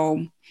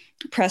so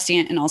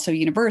prescient and also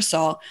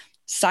universal.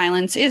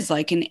 Silence is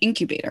like an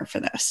incubator for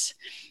this.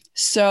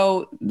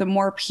 So the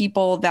more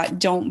people that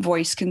don't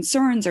voice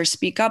concerns or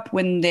speak up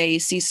when they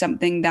see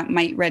something that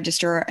might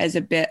register as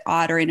a bit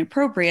odd or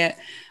inappropriate,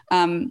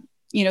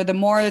 the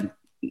more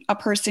a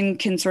person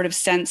can sort of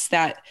sense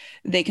that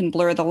they can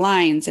blur the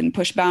lines and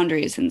push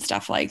boundaries and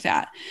stuff like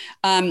that.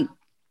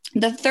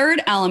 The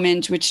third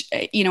element, which,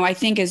 I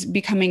think is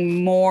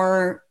becoming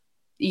more,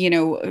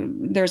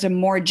 there's a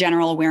more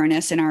general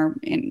awareness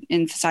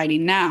in society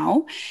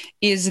now,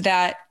 is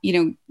that,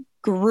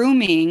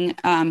 grooming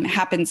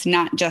happens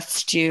not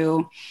just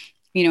to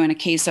in a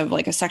case of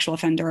like a sexual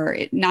offender,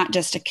 not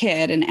just a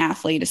kid, an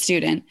athlete, a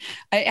student,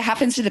 it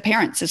happens to the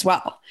parents as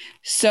well.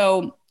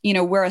 So,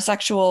 where a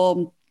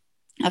sexual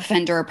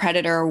offender or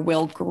predator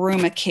will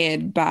groom a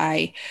kid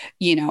by,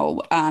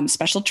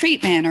 special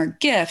treatment or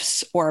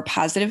gifts or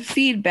positive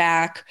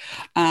feedback,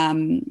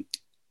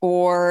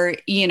 or,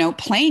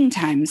 playing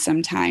time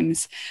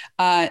sometimes,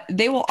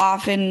 they will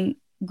often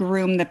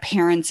groom the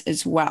parents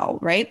as well,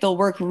 right? They'll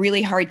work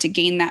really hard to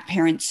gain that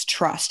parent's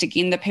trust, to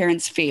gain the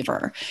parent's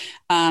favor,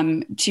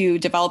 to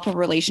develop a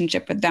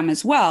relationship with them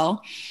as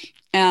well.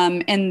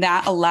 And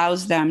that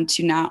allows them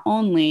to not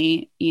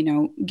only,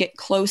 get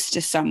close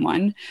to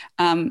someone,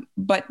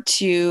 but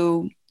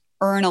to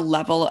earn a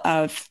level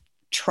of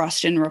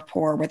trust and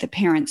rapport with the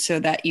parents, so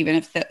that even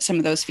if some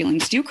of those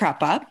feelings do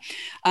crop up,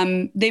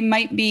 they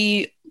might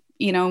be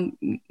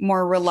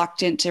more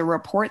reluctant to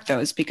report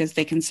those because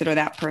they consider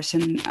that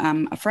person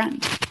a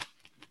friend.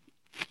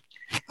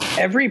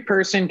 Every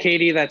person,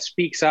 Katie, that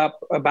speaks up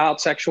about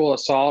sexual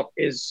assault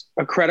is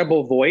a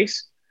credible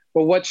voice.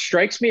 But what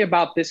strikes me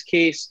about this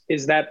case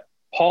is that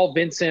Paul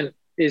Vincent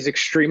is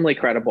extremely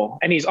credible,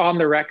 and he's on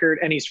the record,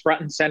 and he's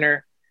front and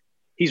center.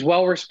 He's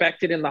well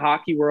respected in the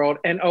hockey world.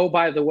 And oh,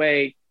 by the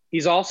way,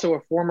 he's also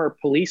a former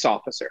police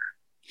officer.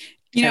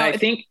 I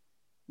think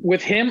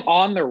with him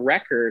on the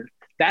record,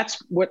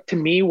 that's what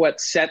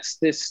sets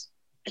this,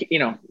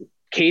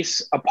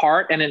 case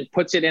apart, and it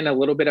puts it in a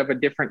little bit of a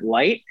different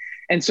light.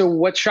 And so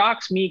what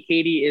shocks me,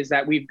 Katie, is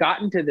that we've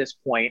gotten to this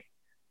point,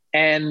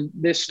 and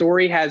this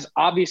story has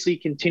obviously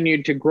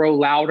continued to grow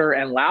louder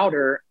and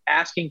louder,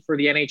 asking for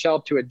the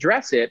NHL to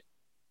address it.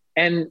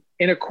 And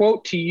in a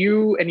quote to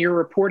you and your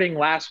reporting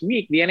last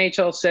week, the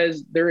NHL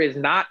says there is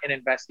not an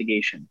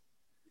investigation.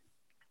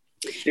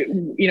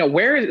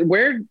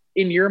 Where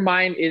in your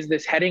mind is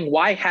this heading?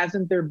 Why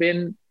hasn't there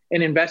been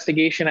an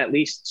investigation at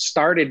least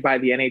started by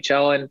the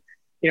NHL? And,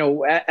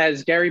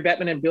 as Gary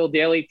Bettman and Bill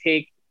Daly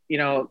take,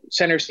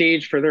 center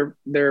stage for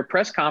their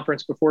press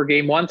conference before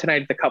game one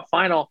tonight at the Cup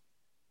final,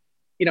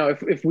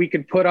 if we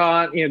could put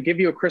on, give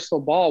you a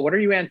crystal ball, what are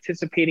you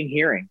anticipating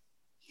hearing?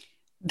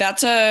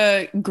 That's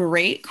a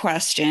great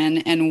question,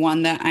 and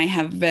one that I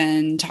have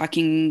been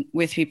talking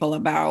with people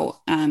about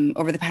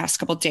over the past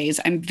couple of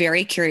days. I'm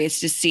very curious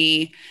to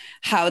see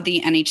how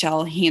the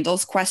NHL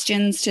handles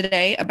questions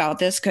today about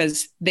this,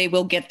 because they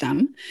will get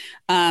them,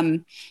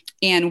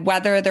 and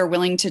whether they're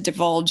willing to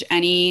divulge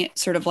any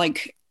sort of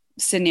like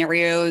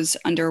scenarios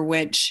under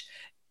which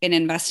an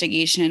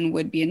investigation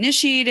would be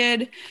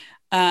initiated.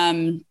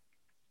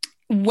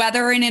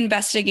 Whether an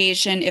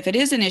investigation, if it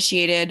is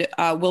initiated,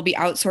 will be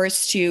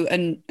outsourced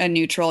to a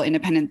neutral,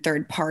 independent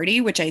third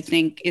party, which I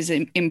think is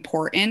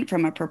important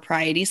from a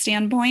propriety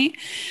standpoint,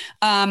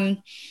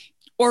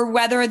 or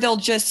whether they'll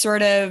just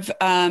sort of,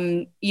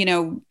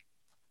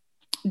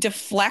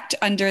 deflect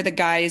under the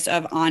guise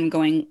of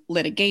ongoing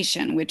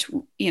litigation, which,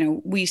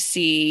 we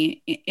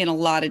see in a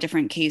lot of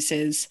different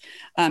cases,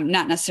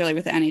 not necessarily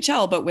with the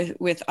NHL, but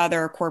with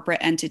other corporate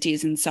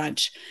entities and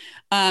such.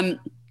 And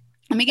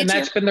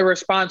that's been the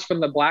response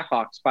from the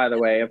Blackhawks, by the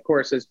way, of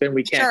course, has been,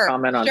 we can't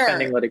comment on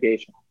pending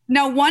litigation.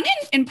 Now, one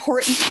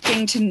important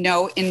thing to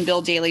note in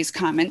Bill Daly's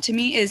comment to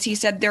me is he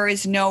said there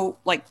is no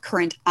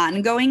current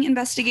ongoing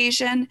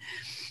investigation.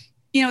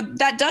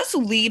 That does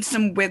leave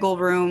some wiggle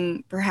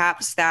room,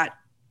 perhaps, that,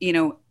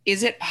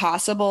 is it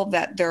possible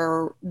that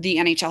the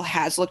NHL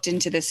has looked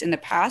into this in the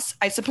past?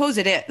 I suppose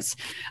it is.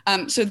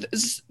 So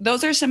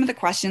those are some of the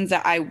questions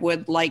that I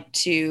would like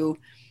to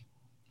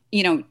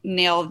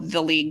nail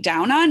the league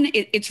down on.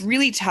 It's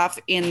really tough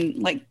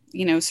in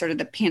sort of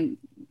the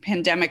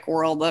pandemic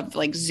world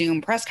of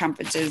Zoom press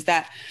conferences,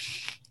 that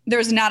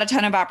there's not a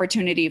ton of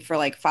opportunity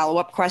for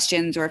follow-up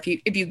questions, or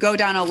if you go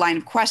down a line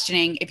of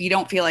questioning, if you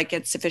don't feel like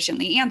it's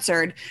sufficiently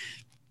answered,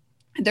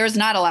 there's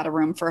not a lot of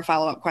room for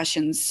follow-up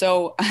questions.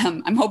 So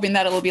I'm hoping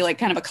that it'll be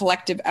kind of a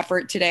collective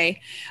effort today,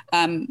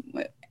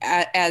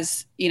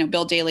 as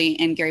Bill Daly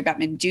and Gary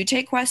Bettman do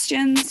take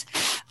questions.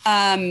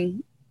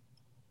 And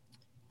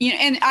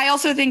I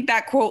also think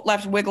that quote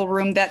left wiggle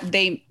room that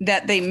they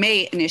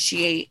may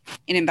initiate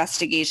an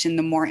investigation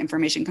the more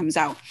information comes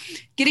out.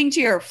 Getting to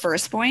your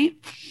first point,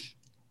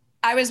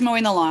 I was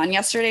mowing the lawn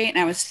yesterday, and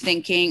I was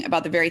thinking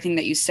about the very thing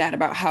that you said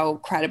about how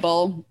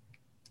credible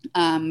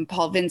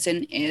Paul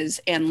Vincent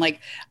is. And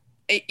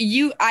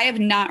I have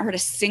not heard a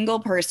single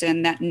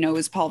person that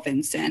knows Paul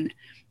Vincent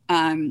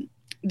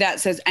that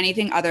says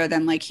anything other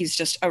than he's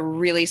just a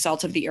really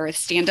salt of the earth,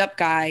 stand-up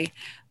guy.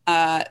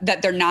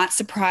 That they're not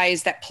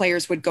surprised that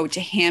players would go to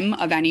him,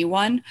 of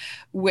anyone,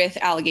 with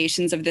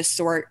allegations of this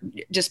sort,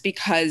 just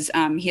because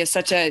he has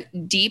such a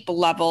deep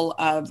level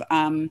of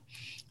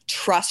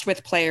trust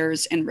with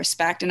players and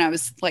respect. And I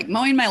was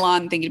mowing my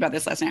lawn thinking about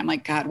this last night. I'm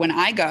like, God, when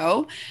I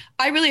go,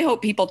 I really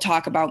hope people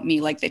talk about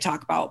me like they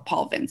talk about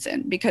Paul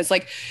Vincent, because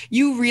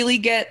you really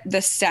get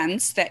the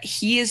sense that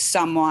he is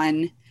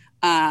someone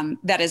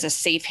that is a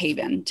safe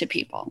haven to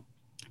people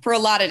for a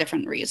lot of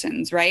different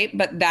reasons, right?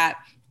 But that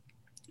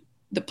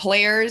the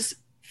players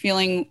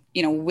feeling,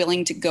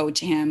 willing to go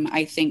to him,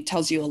 I think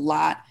tells you a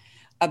lot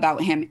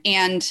about him.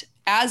 And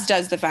as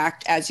does the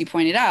fact, as you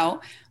pointed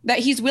out, that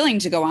he's willing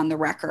to go on the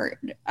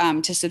record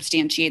to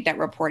substantiate that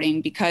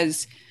reporting,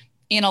 because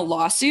in a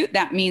lawsuit,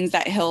 that means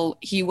that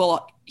he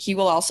will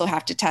also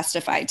have to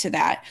testify to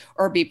that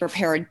or be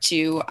prepared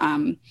to,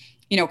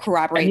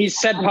 corroborate. And he's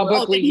said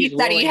publicly he's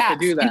willing to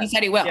do that. And he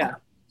said he will. Yeah.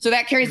 So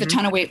that carries a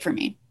ton of weight for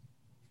me.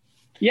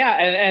 Yeah.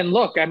 And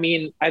look, I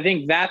mean, I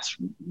think that's,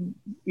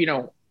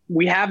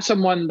 we have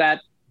someone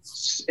that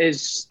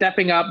is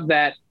stepping up,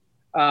 that,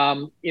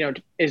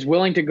 is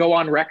willing to go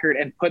on record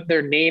and put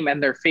their name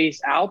and their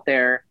face out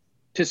there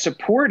to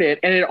support it.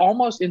 And it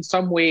almost, in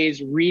some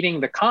ways, reading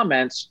the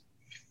comments,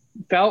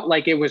 felt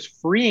like it was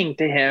freeing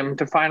to him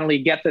to finally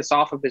get this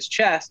off of his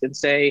chest and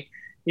say,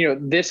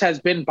 this has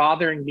been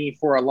bothering me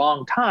for a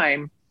long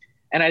time.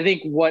 And I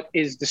think what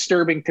is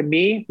disturbing to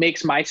me,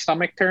 makes my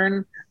stomach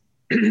turn,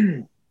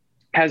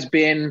 has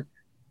been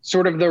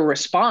sort of the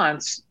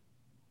response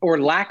or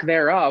lack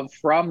thereof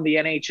from the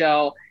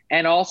NHL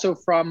and also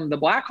from the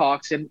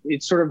Blackhawks. And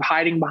it's sort of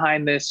hiding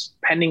behind this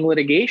pending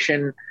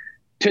litigation.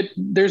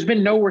 There's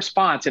been no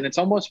response. And it's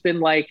almost been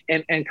like,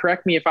 and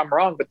correct me if I'm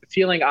wrong, but the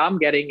feeling I'm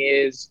getting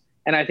is,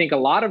 and I think a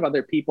lot of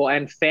other people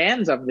and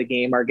fans of the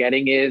game are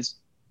getting, is,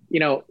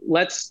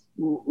 let's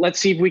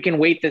see if we can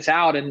wait this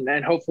out,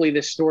 and hopefully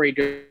this story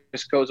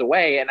just goes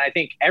away. And I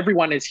think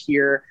everyone is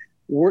here.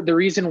 The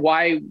reason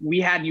why we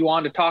had you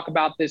on to talk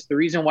about this, the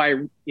reason why,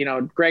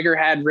 Gregor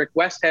had Rick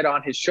Westhead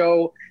on his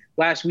show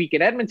last week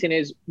in Edmonton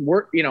is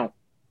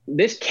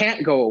this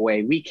can't go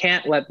away. We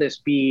can't let this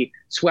be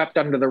swept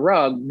under the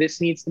rug. This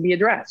needs to be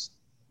addressed.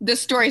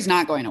 This story's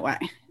not going away.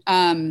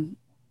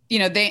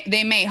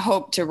 They may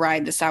hope to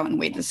ride this out and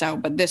wait this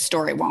out, but this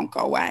story won't go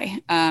away.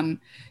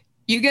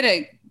 You get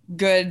a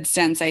good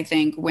sense, I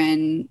think,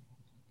 when,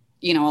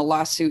 a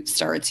lawsuit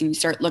starts and you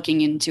start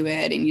looking into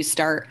it and you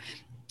start,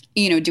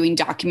 doing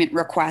document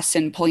requests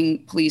and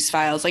pulling police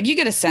files. Like, you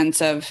get a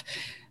sense of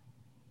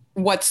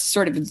what's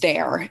sort of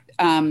there.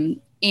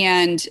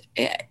 And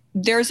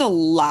there's a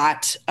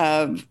lot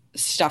of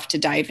stuff to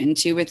dive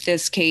into with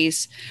this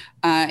case.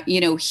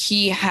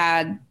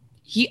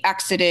 He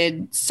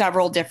exited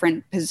several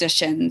different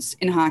positions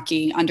in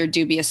hockey under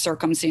dubious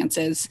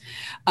circumstances,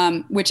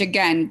 which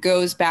again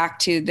goes back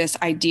to this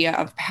idea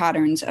of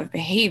patterns of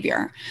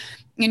behavior.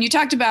 And you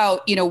talked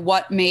about,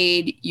 what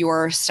made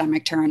your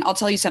stomach turn. I'll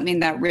tell you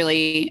something that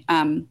really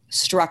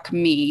struck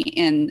me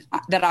and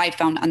that I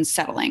found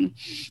unsettling.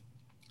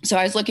 So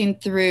I was looking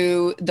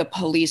through the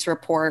police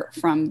report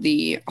from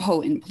the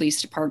Houghton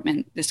Police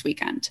Department this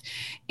weekend.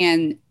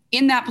 And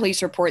in that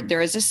police report,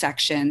 there is a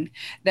section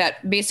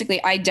that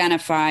basically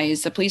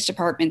identifies the police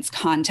department's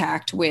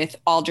contact with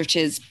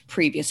Aldrich's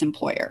previous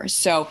employers.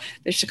 So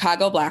the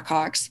Chicago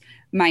Blackhawks,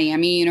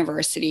 Miami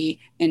University,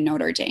 and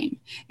Notre Dame.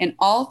 And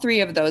all three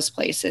of those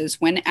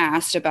places, when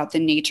asked about the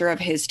nature of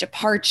his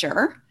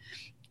departure,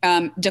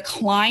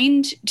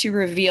 declined to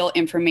reveal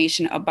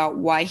information about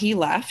why he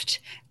left,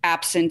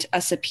 absent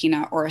a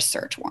subpoena or a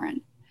search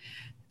warrant.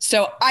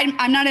 So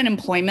I'm not an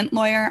employment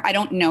lawyer. I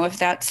don't know if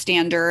that's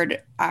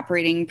standard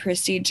operating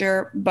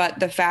procedure, but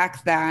the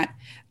fact that,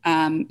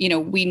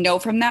 we know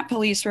from that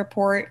police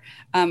report,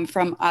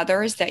 from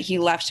others, that he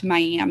left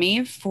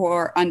Miami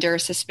under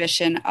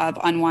suspicion of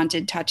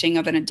unwanted touching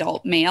of an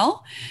adult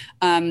male.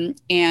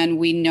 And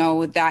we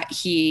know that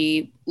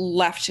he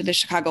left the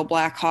Chicago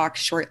Blackhawks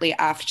shortly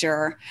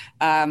after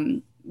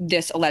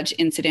this alleged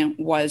incident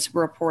was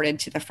reported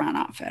to the front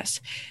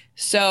office.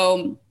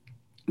 So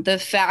the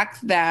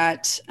fact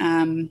that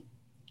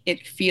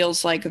it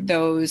feels like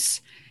those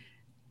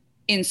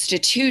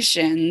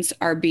institutions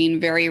are being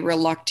very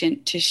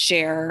reluctant to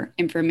share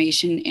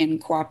information in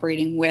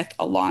cooperating with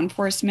a law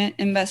enforcement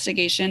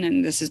investigation,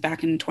 and this is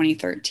back in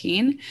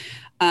 2013,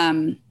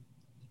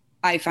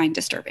 I find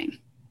disturbing.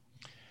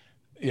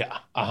 Yeah,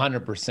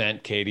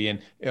 100%, Katie.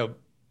 And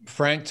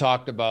Frank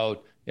talked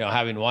about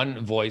having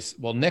one voice.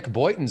 Well, Nick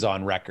Boyton's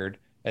on record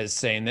as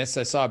saying this.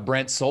 I saw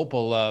Brent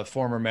Sopel, a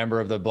former member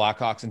of the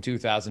Blackhawks in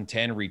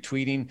 2010,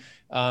 retweeting,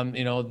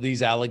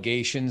 these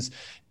allegations.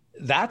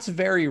 That's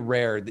very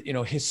rare.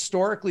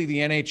 Historically, the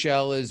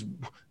NHL is,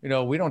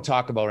 we don't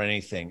talk about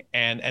anything.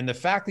 And the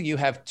fact that you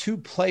have two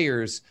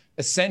players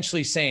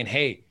essentially saying,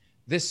 hey,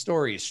 this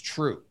story is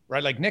true,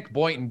 right? Like, Nick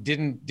Boynton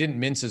didn't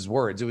mince his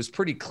words. It was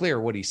pretty clear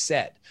what he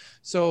said.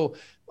 So,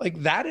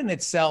 like, that in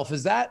itself,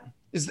 is there,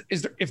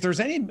 if there's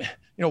any,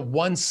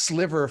 one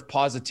sliver of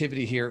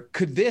positivity here,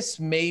 could this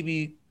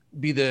maybe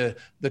be the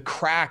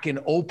crack in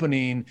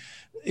opening,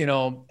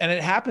 and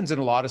it happens in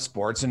a lot of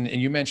sports. And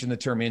you mentioned the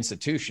term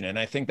institution. And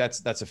I think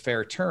that's a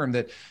fair term,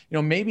 that,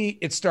 maybe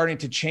it's starting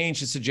to change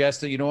to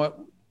suggest that,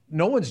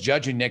 no one's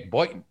judging Nick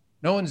Boynton.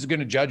 No one's going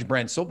to judge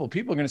Brent Sopel.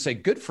 People are going to say,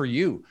 good for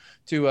you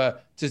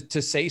to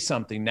say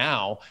something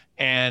now.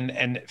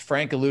 And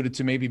Frank alluded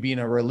to maybe being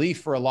a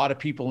relief for a lot of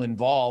people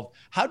involved.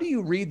 How do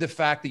you read the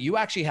fact that you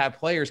actually have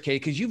players,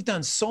 Kate, because you've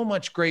done so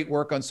much great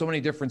work on so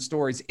many different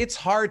stories? It's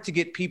hard to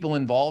get people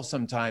involved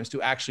sometimes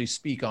to actually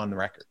speak on the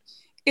record.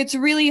 It's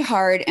really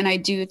hard. And I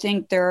do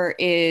think there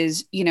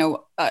is,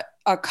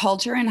 a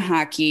culture in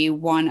hockey,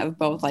 one of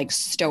both like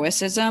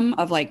stoicism,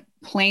 of like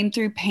playing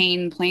through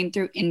pain, playing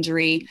through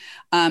injury,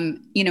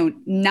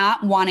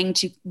 not wanting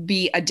to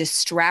be a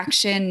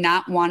distraction,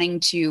 not wanting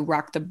to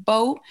rock the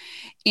boat.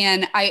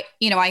 And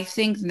I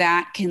think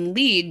that can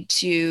lead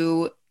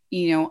to,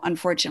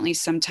 unfortunately,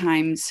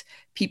 sometimes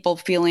people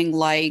feeling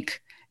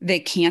like they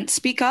can't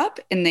speak up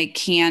and they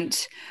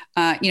can't,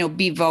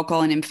 be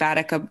vocal and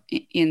emphatic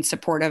in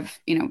support of,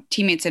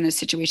 teammates in a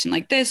situation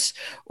like this,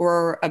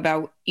 or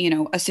about,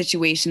 a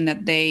situation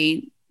that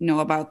they know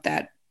about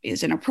that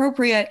is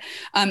inappropriate.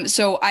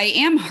 So I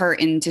am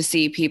heartened to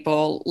see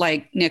people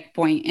like Nick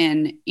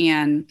Boynton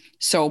and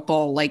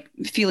Sopel, like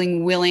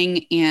feeling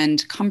willing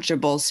and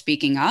comfortable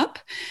speaking up.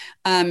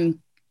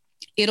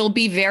 It'll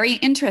be very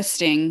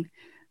interesting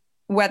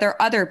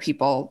whether other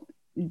people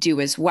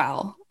do as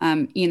well.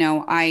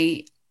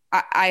 I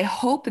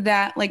hope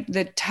that like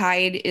the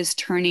tide is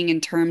turning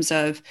in terms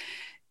of,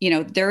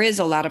 there is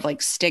a lot of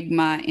like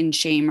stigma and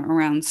shame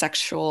around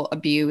sexual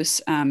abuse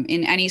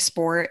in any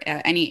sport,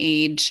 at any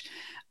age,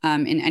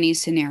 in any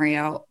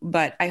scenario.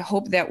 But I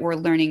hope that we're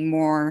learning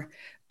more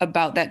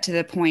about that to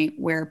the point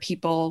where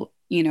people,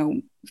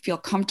 feel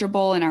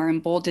comfortable and are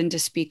emboldened to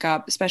speak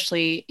up,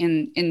 especially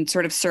in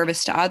sort of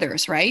service to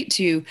others, right?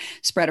 To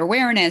spread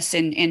awareness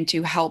and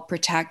to help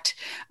protect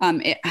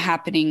it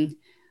happening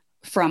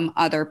from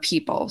other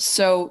people.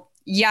 So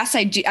yes,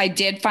 I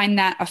did find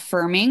that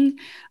affirming.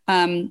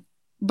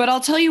 But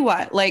I'll tell you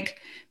what, like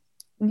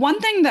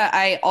one thing that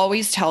I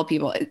always tell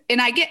people,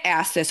 and I get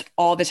asked this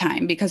all the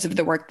time because of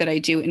the work that I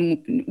do.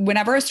 And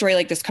whenever a story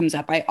like this comes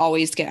up, I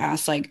always get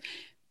asked like,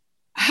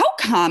 how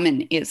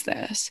common is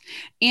this?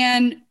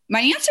 And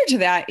my answer to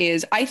that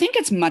is, I think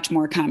it's much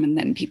more common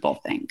than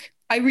people think.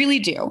 I really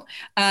do.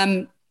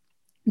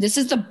 This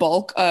is the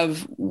bulk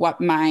of what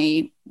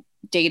my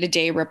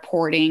day-to-day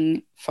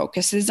reporting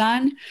focuses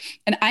on.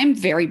 And I'm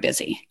very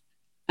busy.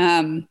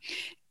 And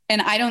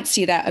I don't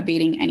see that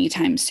abating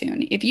anytime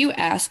soon. If you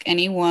ask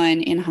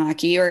anyone in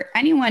hockey or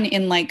anyone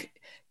in like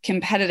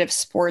competitive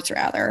sports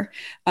rather,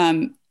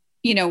 everyone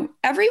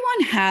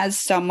has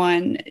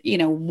someone,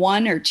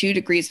 1 or 2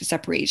 degrees of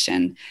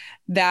separation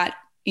that,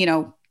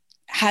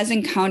 has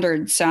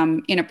encountered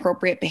some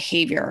inappropriate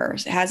behavior,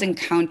 has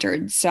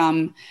encountered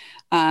some,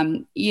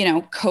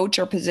 coach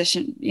or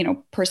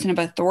person of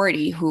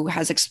authority who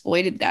has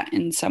exploited that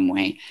in some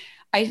way.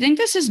 I think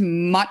this is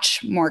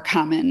much more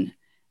common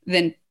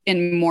than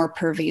and more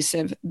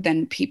pervasive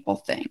than people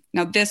think.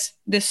 Now, this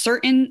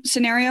certain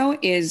scenario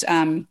is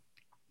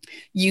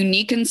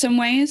unique in some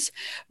ways,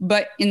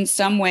 but in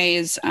some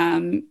ways,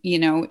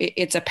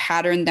 it's a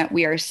pattern that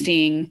we are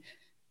seeing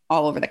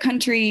all over the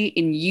country,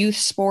 in youth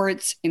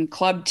sports, in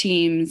club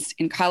teams,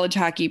 in college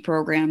hockey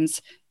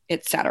programs,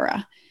 et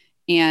cetera.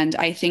 And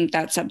I think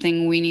that's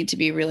something we need to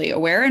be really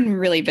aware and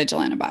really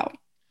vigilant about.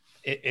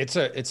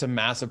 It's a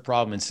massive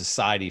problem in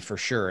society for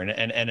sure.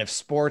 And if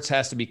sports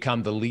has to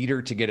become the leader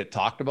to get it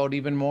talked about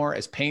even more,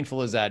 as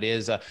painful as that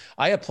is,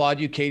 I applaud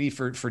you, Katie,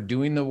 for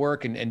doing the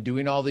work and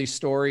doing all these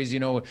stories,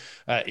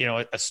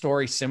 a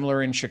story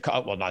similar in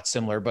Chicago, well, not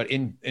similar, but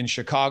in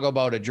Chicago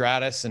about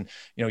Adratis, and,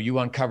 you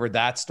uncovered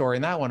that story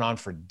and that went on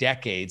for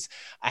decades.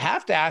 I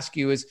have to ask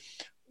you is,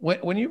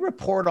 when you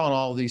report on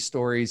all of these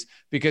stories,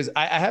 because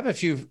I have a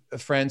few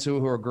friends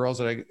who are girls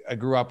that I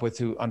grew up with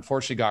who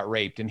unfortunately got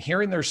raped, and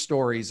hearing their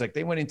stories, like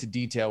they went into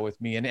detail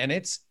with me, and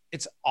it's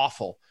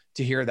awful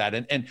to hear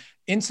that. And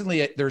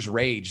instantly there's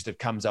rage that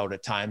comes out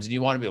at times, and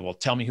you want to be, well,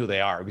 tell me who they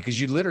are, because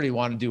you literally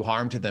want to do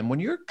harm to them. When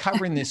you're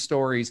covering these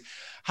stories,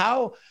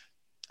 how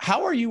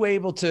are you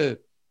able to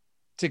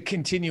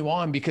continue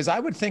on? Because I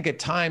would think at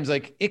times,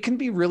 like, it can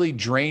be really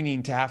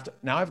draining to have to,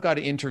 now I've got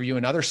to interview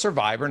another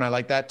survivor. And I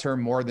like that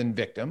term more than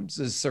victims,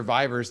 is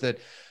survivors that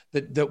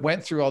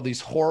went through all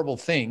these horrible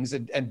things,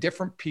 and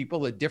different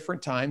people at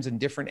different times and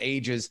different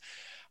ages.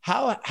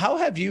 How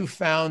have you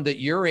found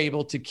that you're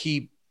able to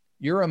keep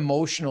your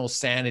emotional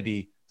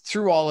sanity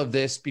through all of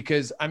this?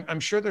 Because I'm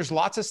sure there's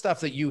lots of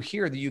stuff that you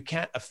hear that you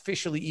can't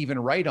officially even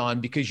write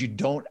on because you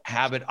don't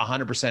have it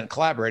 100%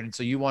 collaborated.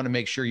 So you want to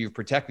make sure you're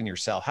protecting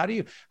yourself. How do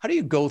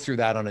you go through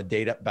that on a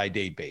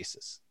day-by-day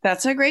basis?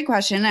 That's a great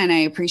question, and I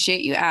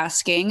appreciate you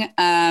asking.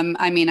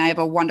 I have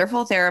a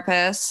wonderful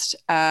therapist.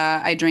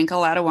 I drink a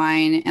lot of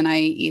wine, and I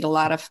eat a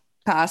lot of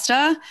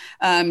pasta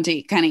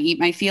to kind of eat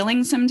my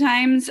feelings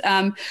sometimes.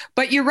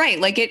 But you're right.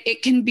 Like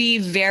it can be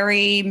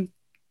very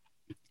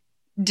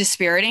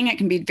dispiriting. It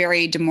can be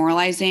very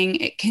demoralizing.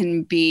 It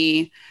can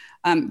be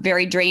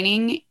very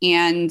draining.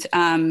 And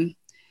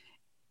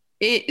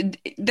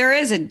there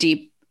is a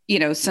deep,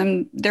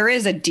 there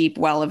is a deep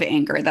well of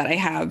anger that I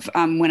have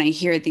when I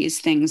hear these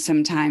things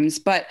sometimes.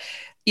 But,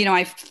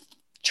 I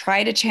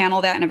try to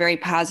channel that in a very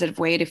positive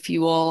way to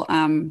fuel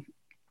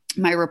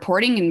my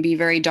reporting and be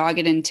very dogged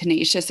and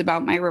tenacious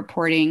about my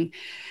reporting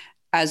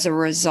as a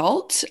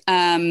result.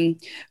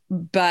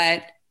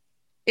 But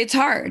it's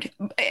hard.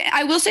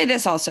 I will say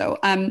this also,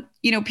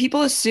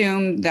 people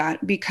assume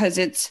that because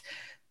it's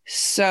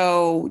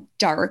so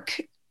dark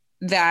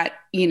that,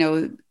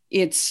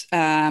 it's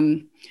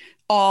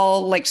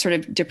all like sort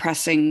of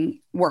depressing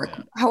work.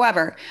 Yeah.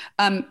 However,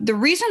 the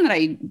reason that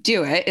I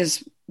do it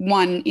is,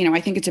 one,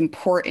 I think it's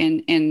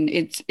important, and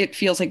it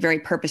feels like very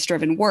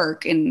purpose-driven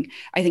work, and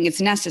I think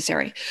it's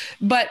necessary.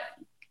 But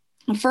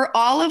for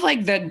all of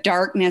like the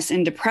darkness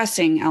and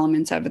depressing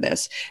elements of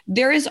this,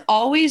 there is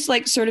always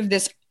like sort of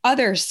this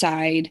other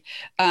side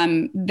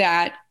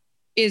that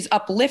is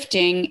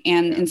uplifting,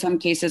 and in some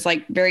cases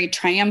like very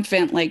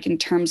triumphant, like in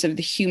terms of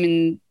the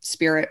human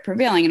spirit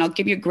prevailing. And I'll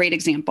give you a great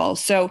example.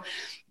 So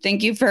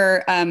thank you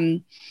for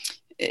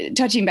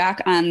touching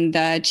back on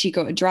the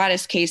Chico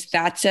Adradas case.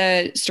 That's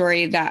a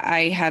story that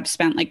I have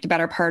spent like the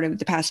better part of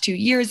the past 2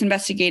 years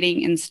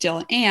investigating, and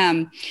still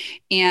am.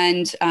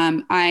 And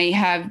I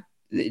have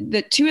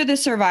the two of the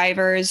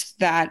survivors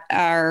that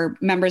are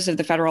members of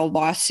the federal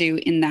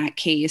lawsuit in that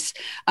case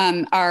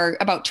are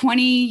about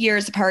 20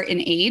 years apart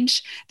in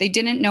age. They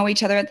didn't know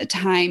each other at the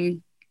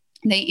time.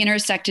 They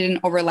intersected and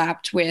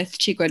overlapped with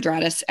Chico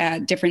Adradas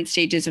at different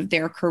stages of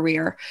their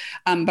career,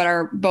 but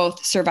are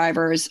both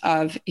survivors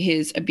of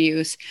his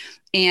abuse.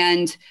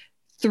 And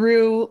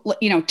through,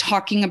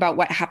 talking about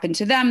what happened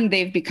to them,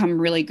 they've become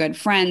really good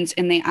friends.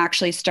 And they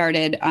actually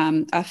started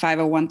a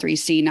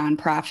 501(c)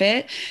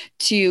 nonprofit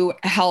to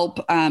help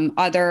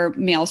other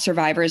male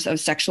survivors of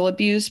sexual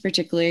abuse,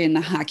 particularly in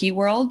the hockey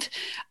world,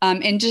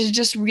 and to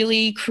just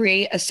really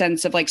create a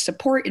sense of like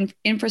support and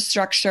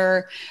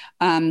infrastructure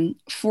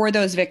for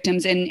those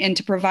victims, and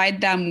to provide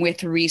them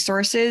with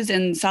resources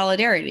and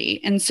solidarity.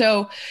 And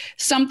so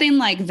something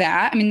like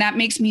that, that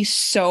makes me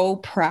so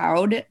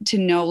proud to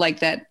know like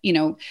that,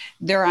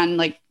 they're on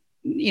like,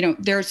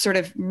 they're sort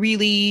of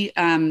really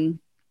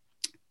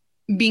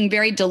being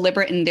very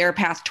deliberate in their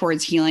path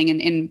towards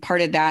healing. And part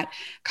of that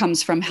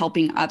comes from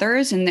helping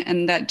others,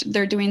 and that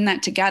they're doing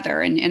that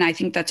together. And I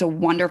think that's a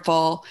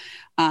wonderful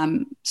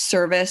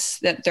service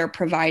that they're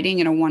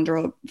providing, and a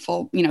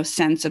wonderful,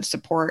 sense of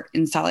support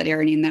and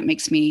solidarity. And that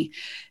makes me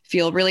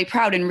feel really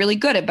proud and really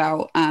good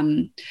about,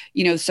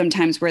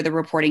 sometimes where the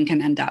reporting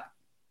can end up.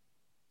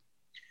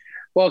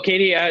 Well,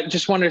 Katie, I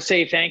just wanted to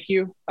say thank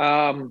you.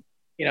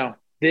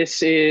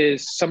 This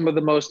is some of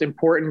the most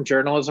important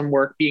journalism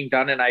work being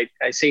done. And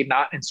I say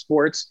not in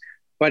sports,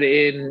 but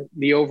in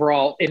the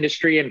overall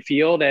industry and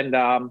field.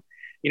 And,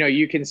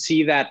 you can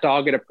see that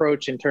dogged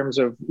approach in terms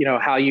of,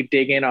 how you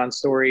dig in on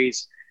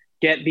stories,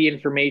 get the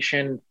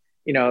information,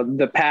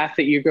 the path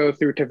that you go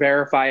through to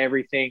verify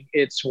everything.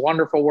 It's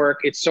wonderful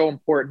work. It's so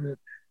important.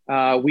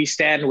 We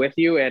stand with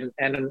you, and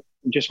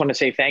just want to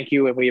say thank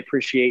you. And we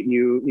appreciate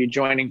you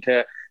joining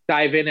to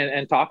dive in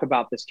and talk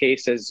about this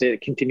case as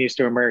it continues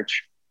to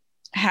emerge.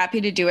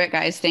 Happy to do it,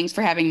 guys. Thanks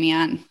for having me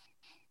on.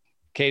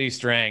 Katie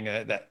Strang,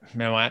 I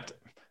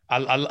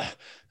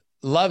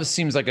love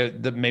seems like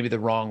maybe the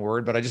wrong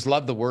word, but I just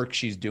love the work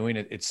she's doing.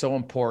 It's so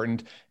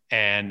important.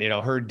 And,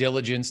 her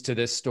diligence to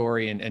this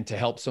story and to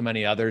help so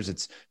many others,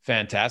 it's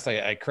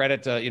fantastic. I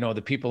credit,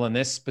 the people in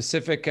this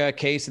specific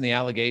case and the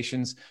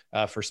allegations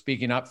for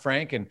speaking up,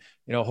 Frank. And,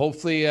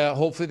 hopefully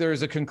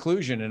there's a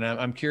conclusion. And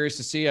I'm curious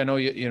to see. I know,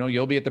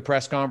 you'll be at the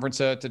press conference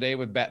today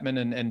with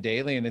Bettman and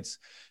Daly, and it's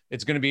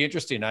going to be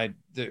interesting.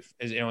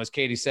 As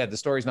Katie said, the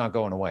story's not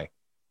going away.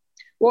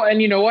 Well,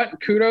 and you know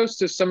what? Kudos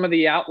to some of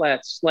the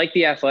outlets like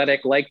The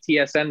Athletic, like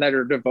TSN, that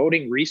are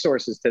devoting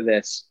resources to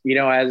this.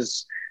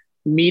 As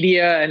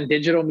media and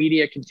digital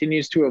media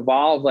continues to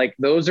evolve, like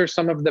those are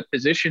some of the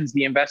positions,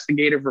 the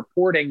investigative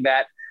reporting,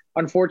 that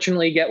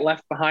unfortunately get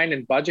left behind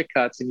in budget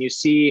cuts. And you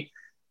see,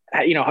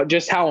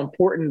 just how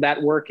important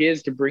that work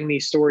is to bring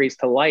these stories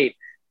to light.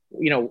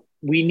 We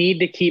need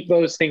to keep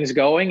those things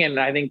going. And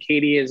I think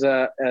Katie is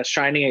a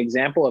shining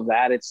example of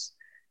that. It's,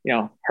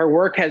 her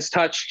work has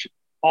touched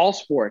all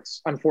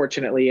sports,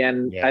 unfortunately.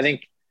 And yes. I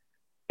think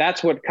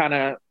that's what kind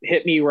of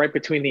hit me right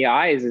between the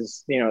eyes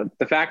is,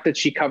 the fact that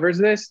she covers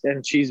this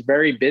and she's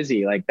very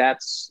busy. Like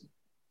it's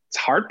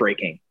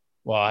heartbreaking.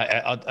 Well,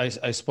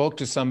 I spoke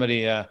to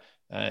somebody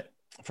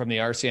from the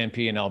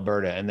RCMP in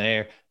Alberta, and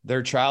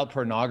their child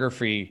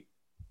pornography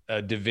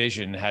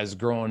division has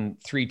grown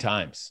 3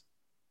 times.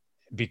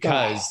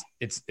 Because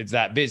it's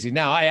that busy.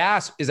 Now I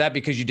ask, is that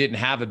because you didn't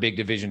have a big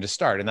division to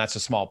start? And that's a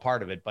small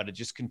part of it, but it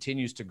just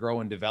continues to grow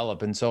and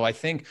develop. And so I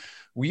think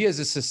we as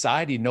a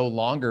society no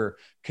longer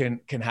can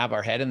have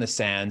our head in the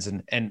sands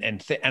and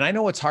I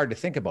know it's hard to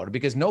think about it,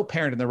 because no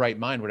parent in their right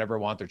mind would ever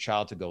want their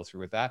child to go through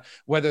with that.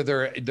 Whether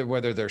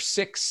they're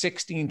 6,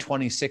 16,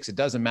 26, it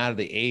doesn't matter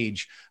the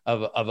age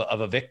of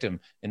a victim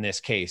in this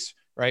case.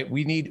 Right.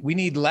 We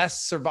need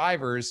less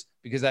survivors,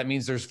 because that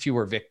means there's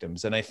fewer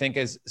victims. And I think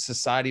as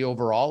society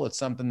overall, it's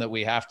something that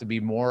we have to be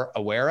more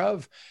aware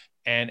of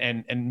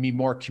and be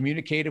more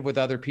communicative with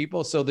other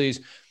people. So these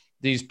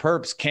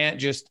perps can't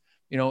just,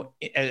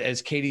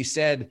 as Katie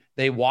said,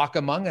 they walk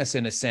among us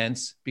in a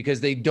sense, because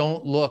they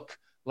don't look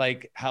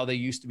like how they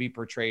used to be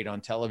portrayed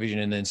on television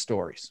and in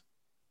stories.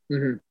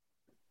 Mm-hmm.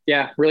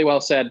 Yeah, really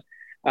well said.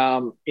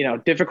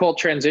 Difficult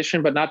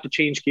transition, but not to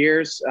change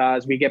gears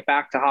as we get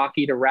back to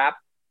hockey to wrap.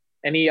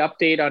 Any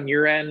update on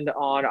your end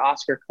on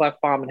Oscar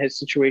Klefbom and his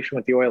situation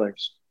with the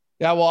Oilers?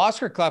 Yeah, well,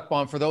 Oscar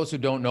Klefbom, for those who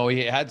don't know,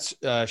 he had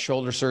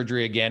shoulder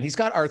surgery again. He's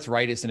got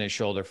arthritis in his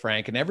shoulder,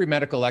 Frank. And every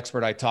medical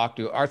expert I talk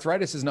to,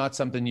 arthritis is not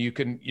something you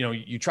can,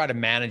 you try to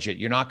manage it.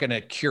 You're not going to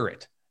cure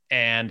it.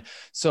 And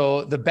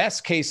so the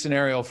best case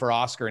scenario for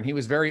Oscar, and he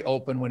was very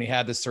open when he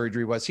had the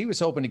surgery, was he was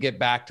hoping to get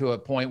back to a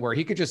point where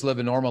he could just live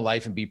a normal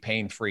life and be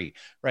pain-free,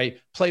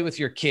 right? Play with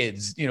your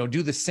kids,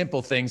 do the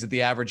simple things that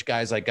the average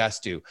guys like us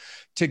do.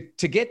 To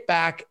get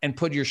back and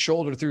put your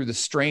shoulder through the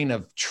strain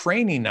of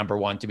training, number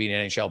one, to be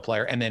an NHL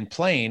player, and then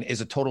playing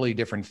is a totally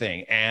different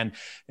thing. And,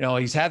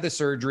 he's had the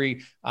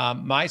surgery.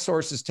 My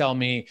sources tell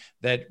me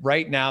that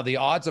right now, the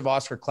odds of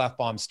Oscar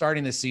Klefbom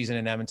starting this season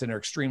in Edmonton are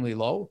extremely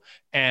low.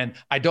 And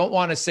I don't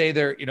want to say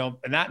they're,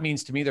 and that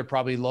means to me, they're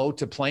probably low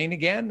to playing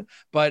again,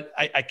 but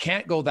I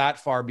can't go that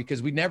far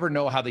because we never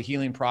know how the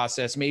healing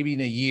process, maybe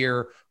in a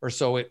year or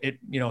so,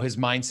 his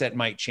mindset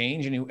might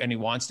change and he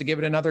wants to give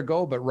it another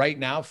go. But right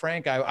now,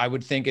 Frank, I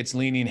would think it's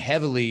leaning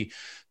heavily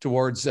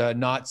towards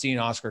not seeing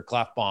Oscar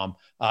Klefbom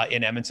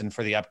in Edmonton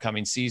for the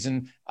upcoming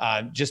season,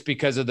 just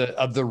because of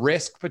the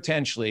risk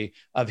potentially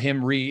of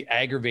him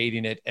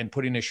re-aggravating it and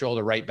putting his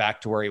shoulder right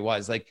back to where he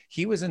was. Like,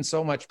 he was in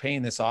so much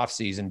pain this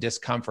offseason,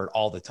 discomfort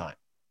all the time.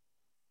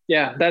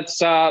 Yeah,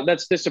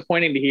 that's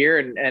disappointing to hear,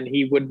 and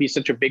he would be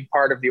such a big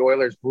part of the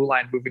Oilers' blue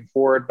line moving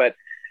forward. But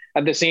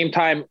at the same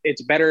time,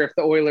 it's better if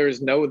the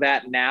Oilers know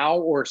that now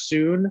or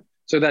soon,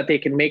 so that they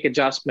can make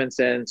adjustments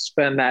and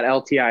spend that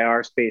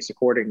LTIR space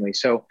accordingly.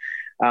 So,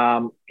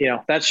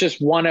 that's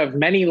just one of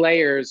many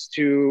layers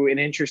to an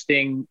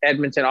interesting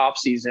Edmonton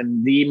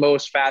offseason, the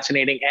most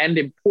fascinating and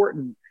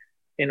important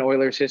in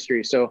Oilers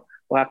history. So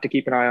we'll have to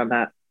keep an eye on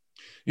that.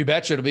 You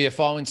betcha. It'll be a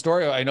following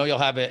story. I know you'll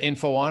have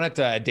info on it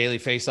at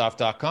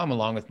dailyfaceoff.com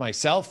along with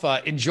myself.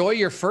 Enjoy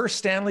your first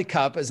Stanley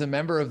Cup as a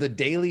member of the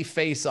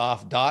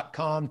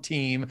dailyfaceoff.com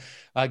team.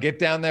 Get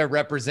down there,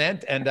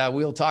 represent, and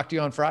we'll talk to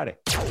you on Friday.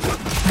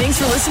 Thanks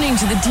for listening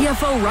to the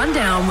DFO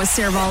Rundown with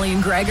Saravalli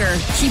and Gregor.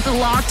 Keep it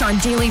locked on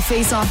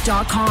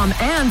dailyfaceoff.com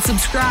and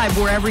subscribe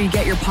wherever you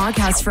get your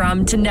podcasts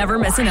from to never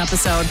miss an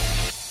episode.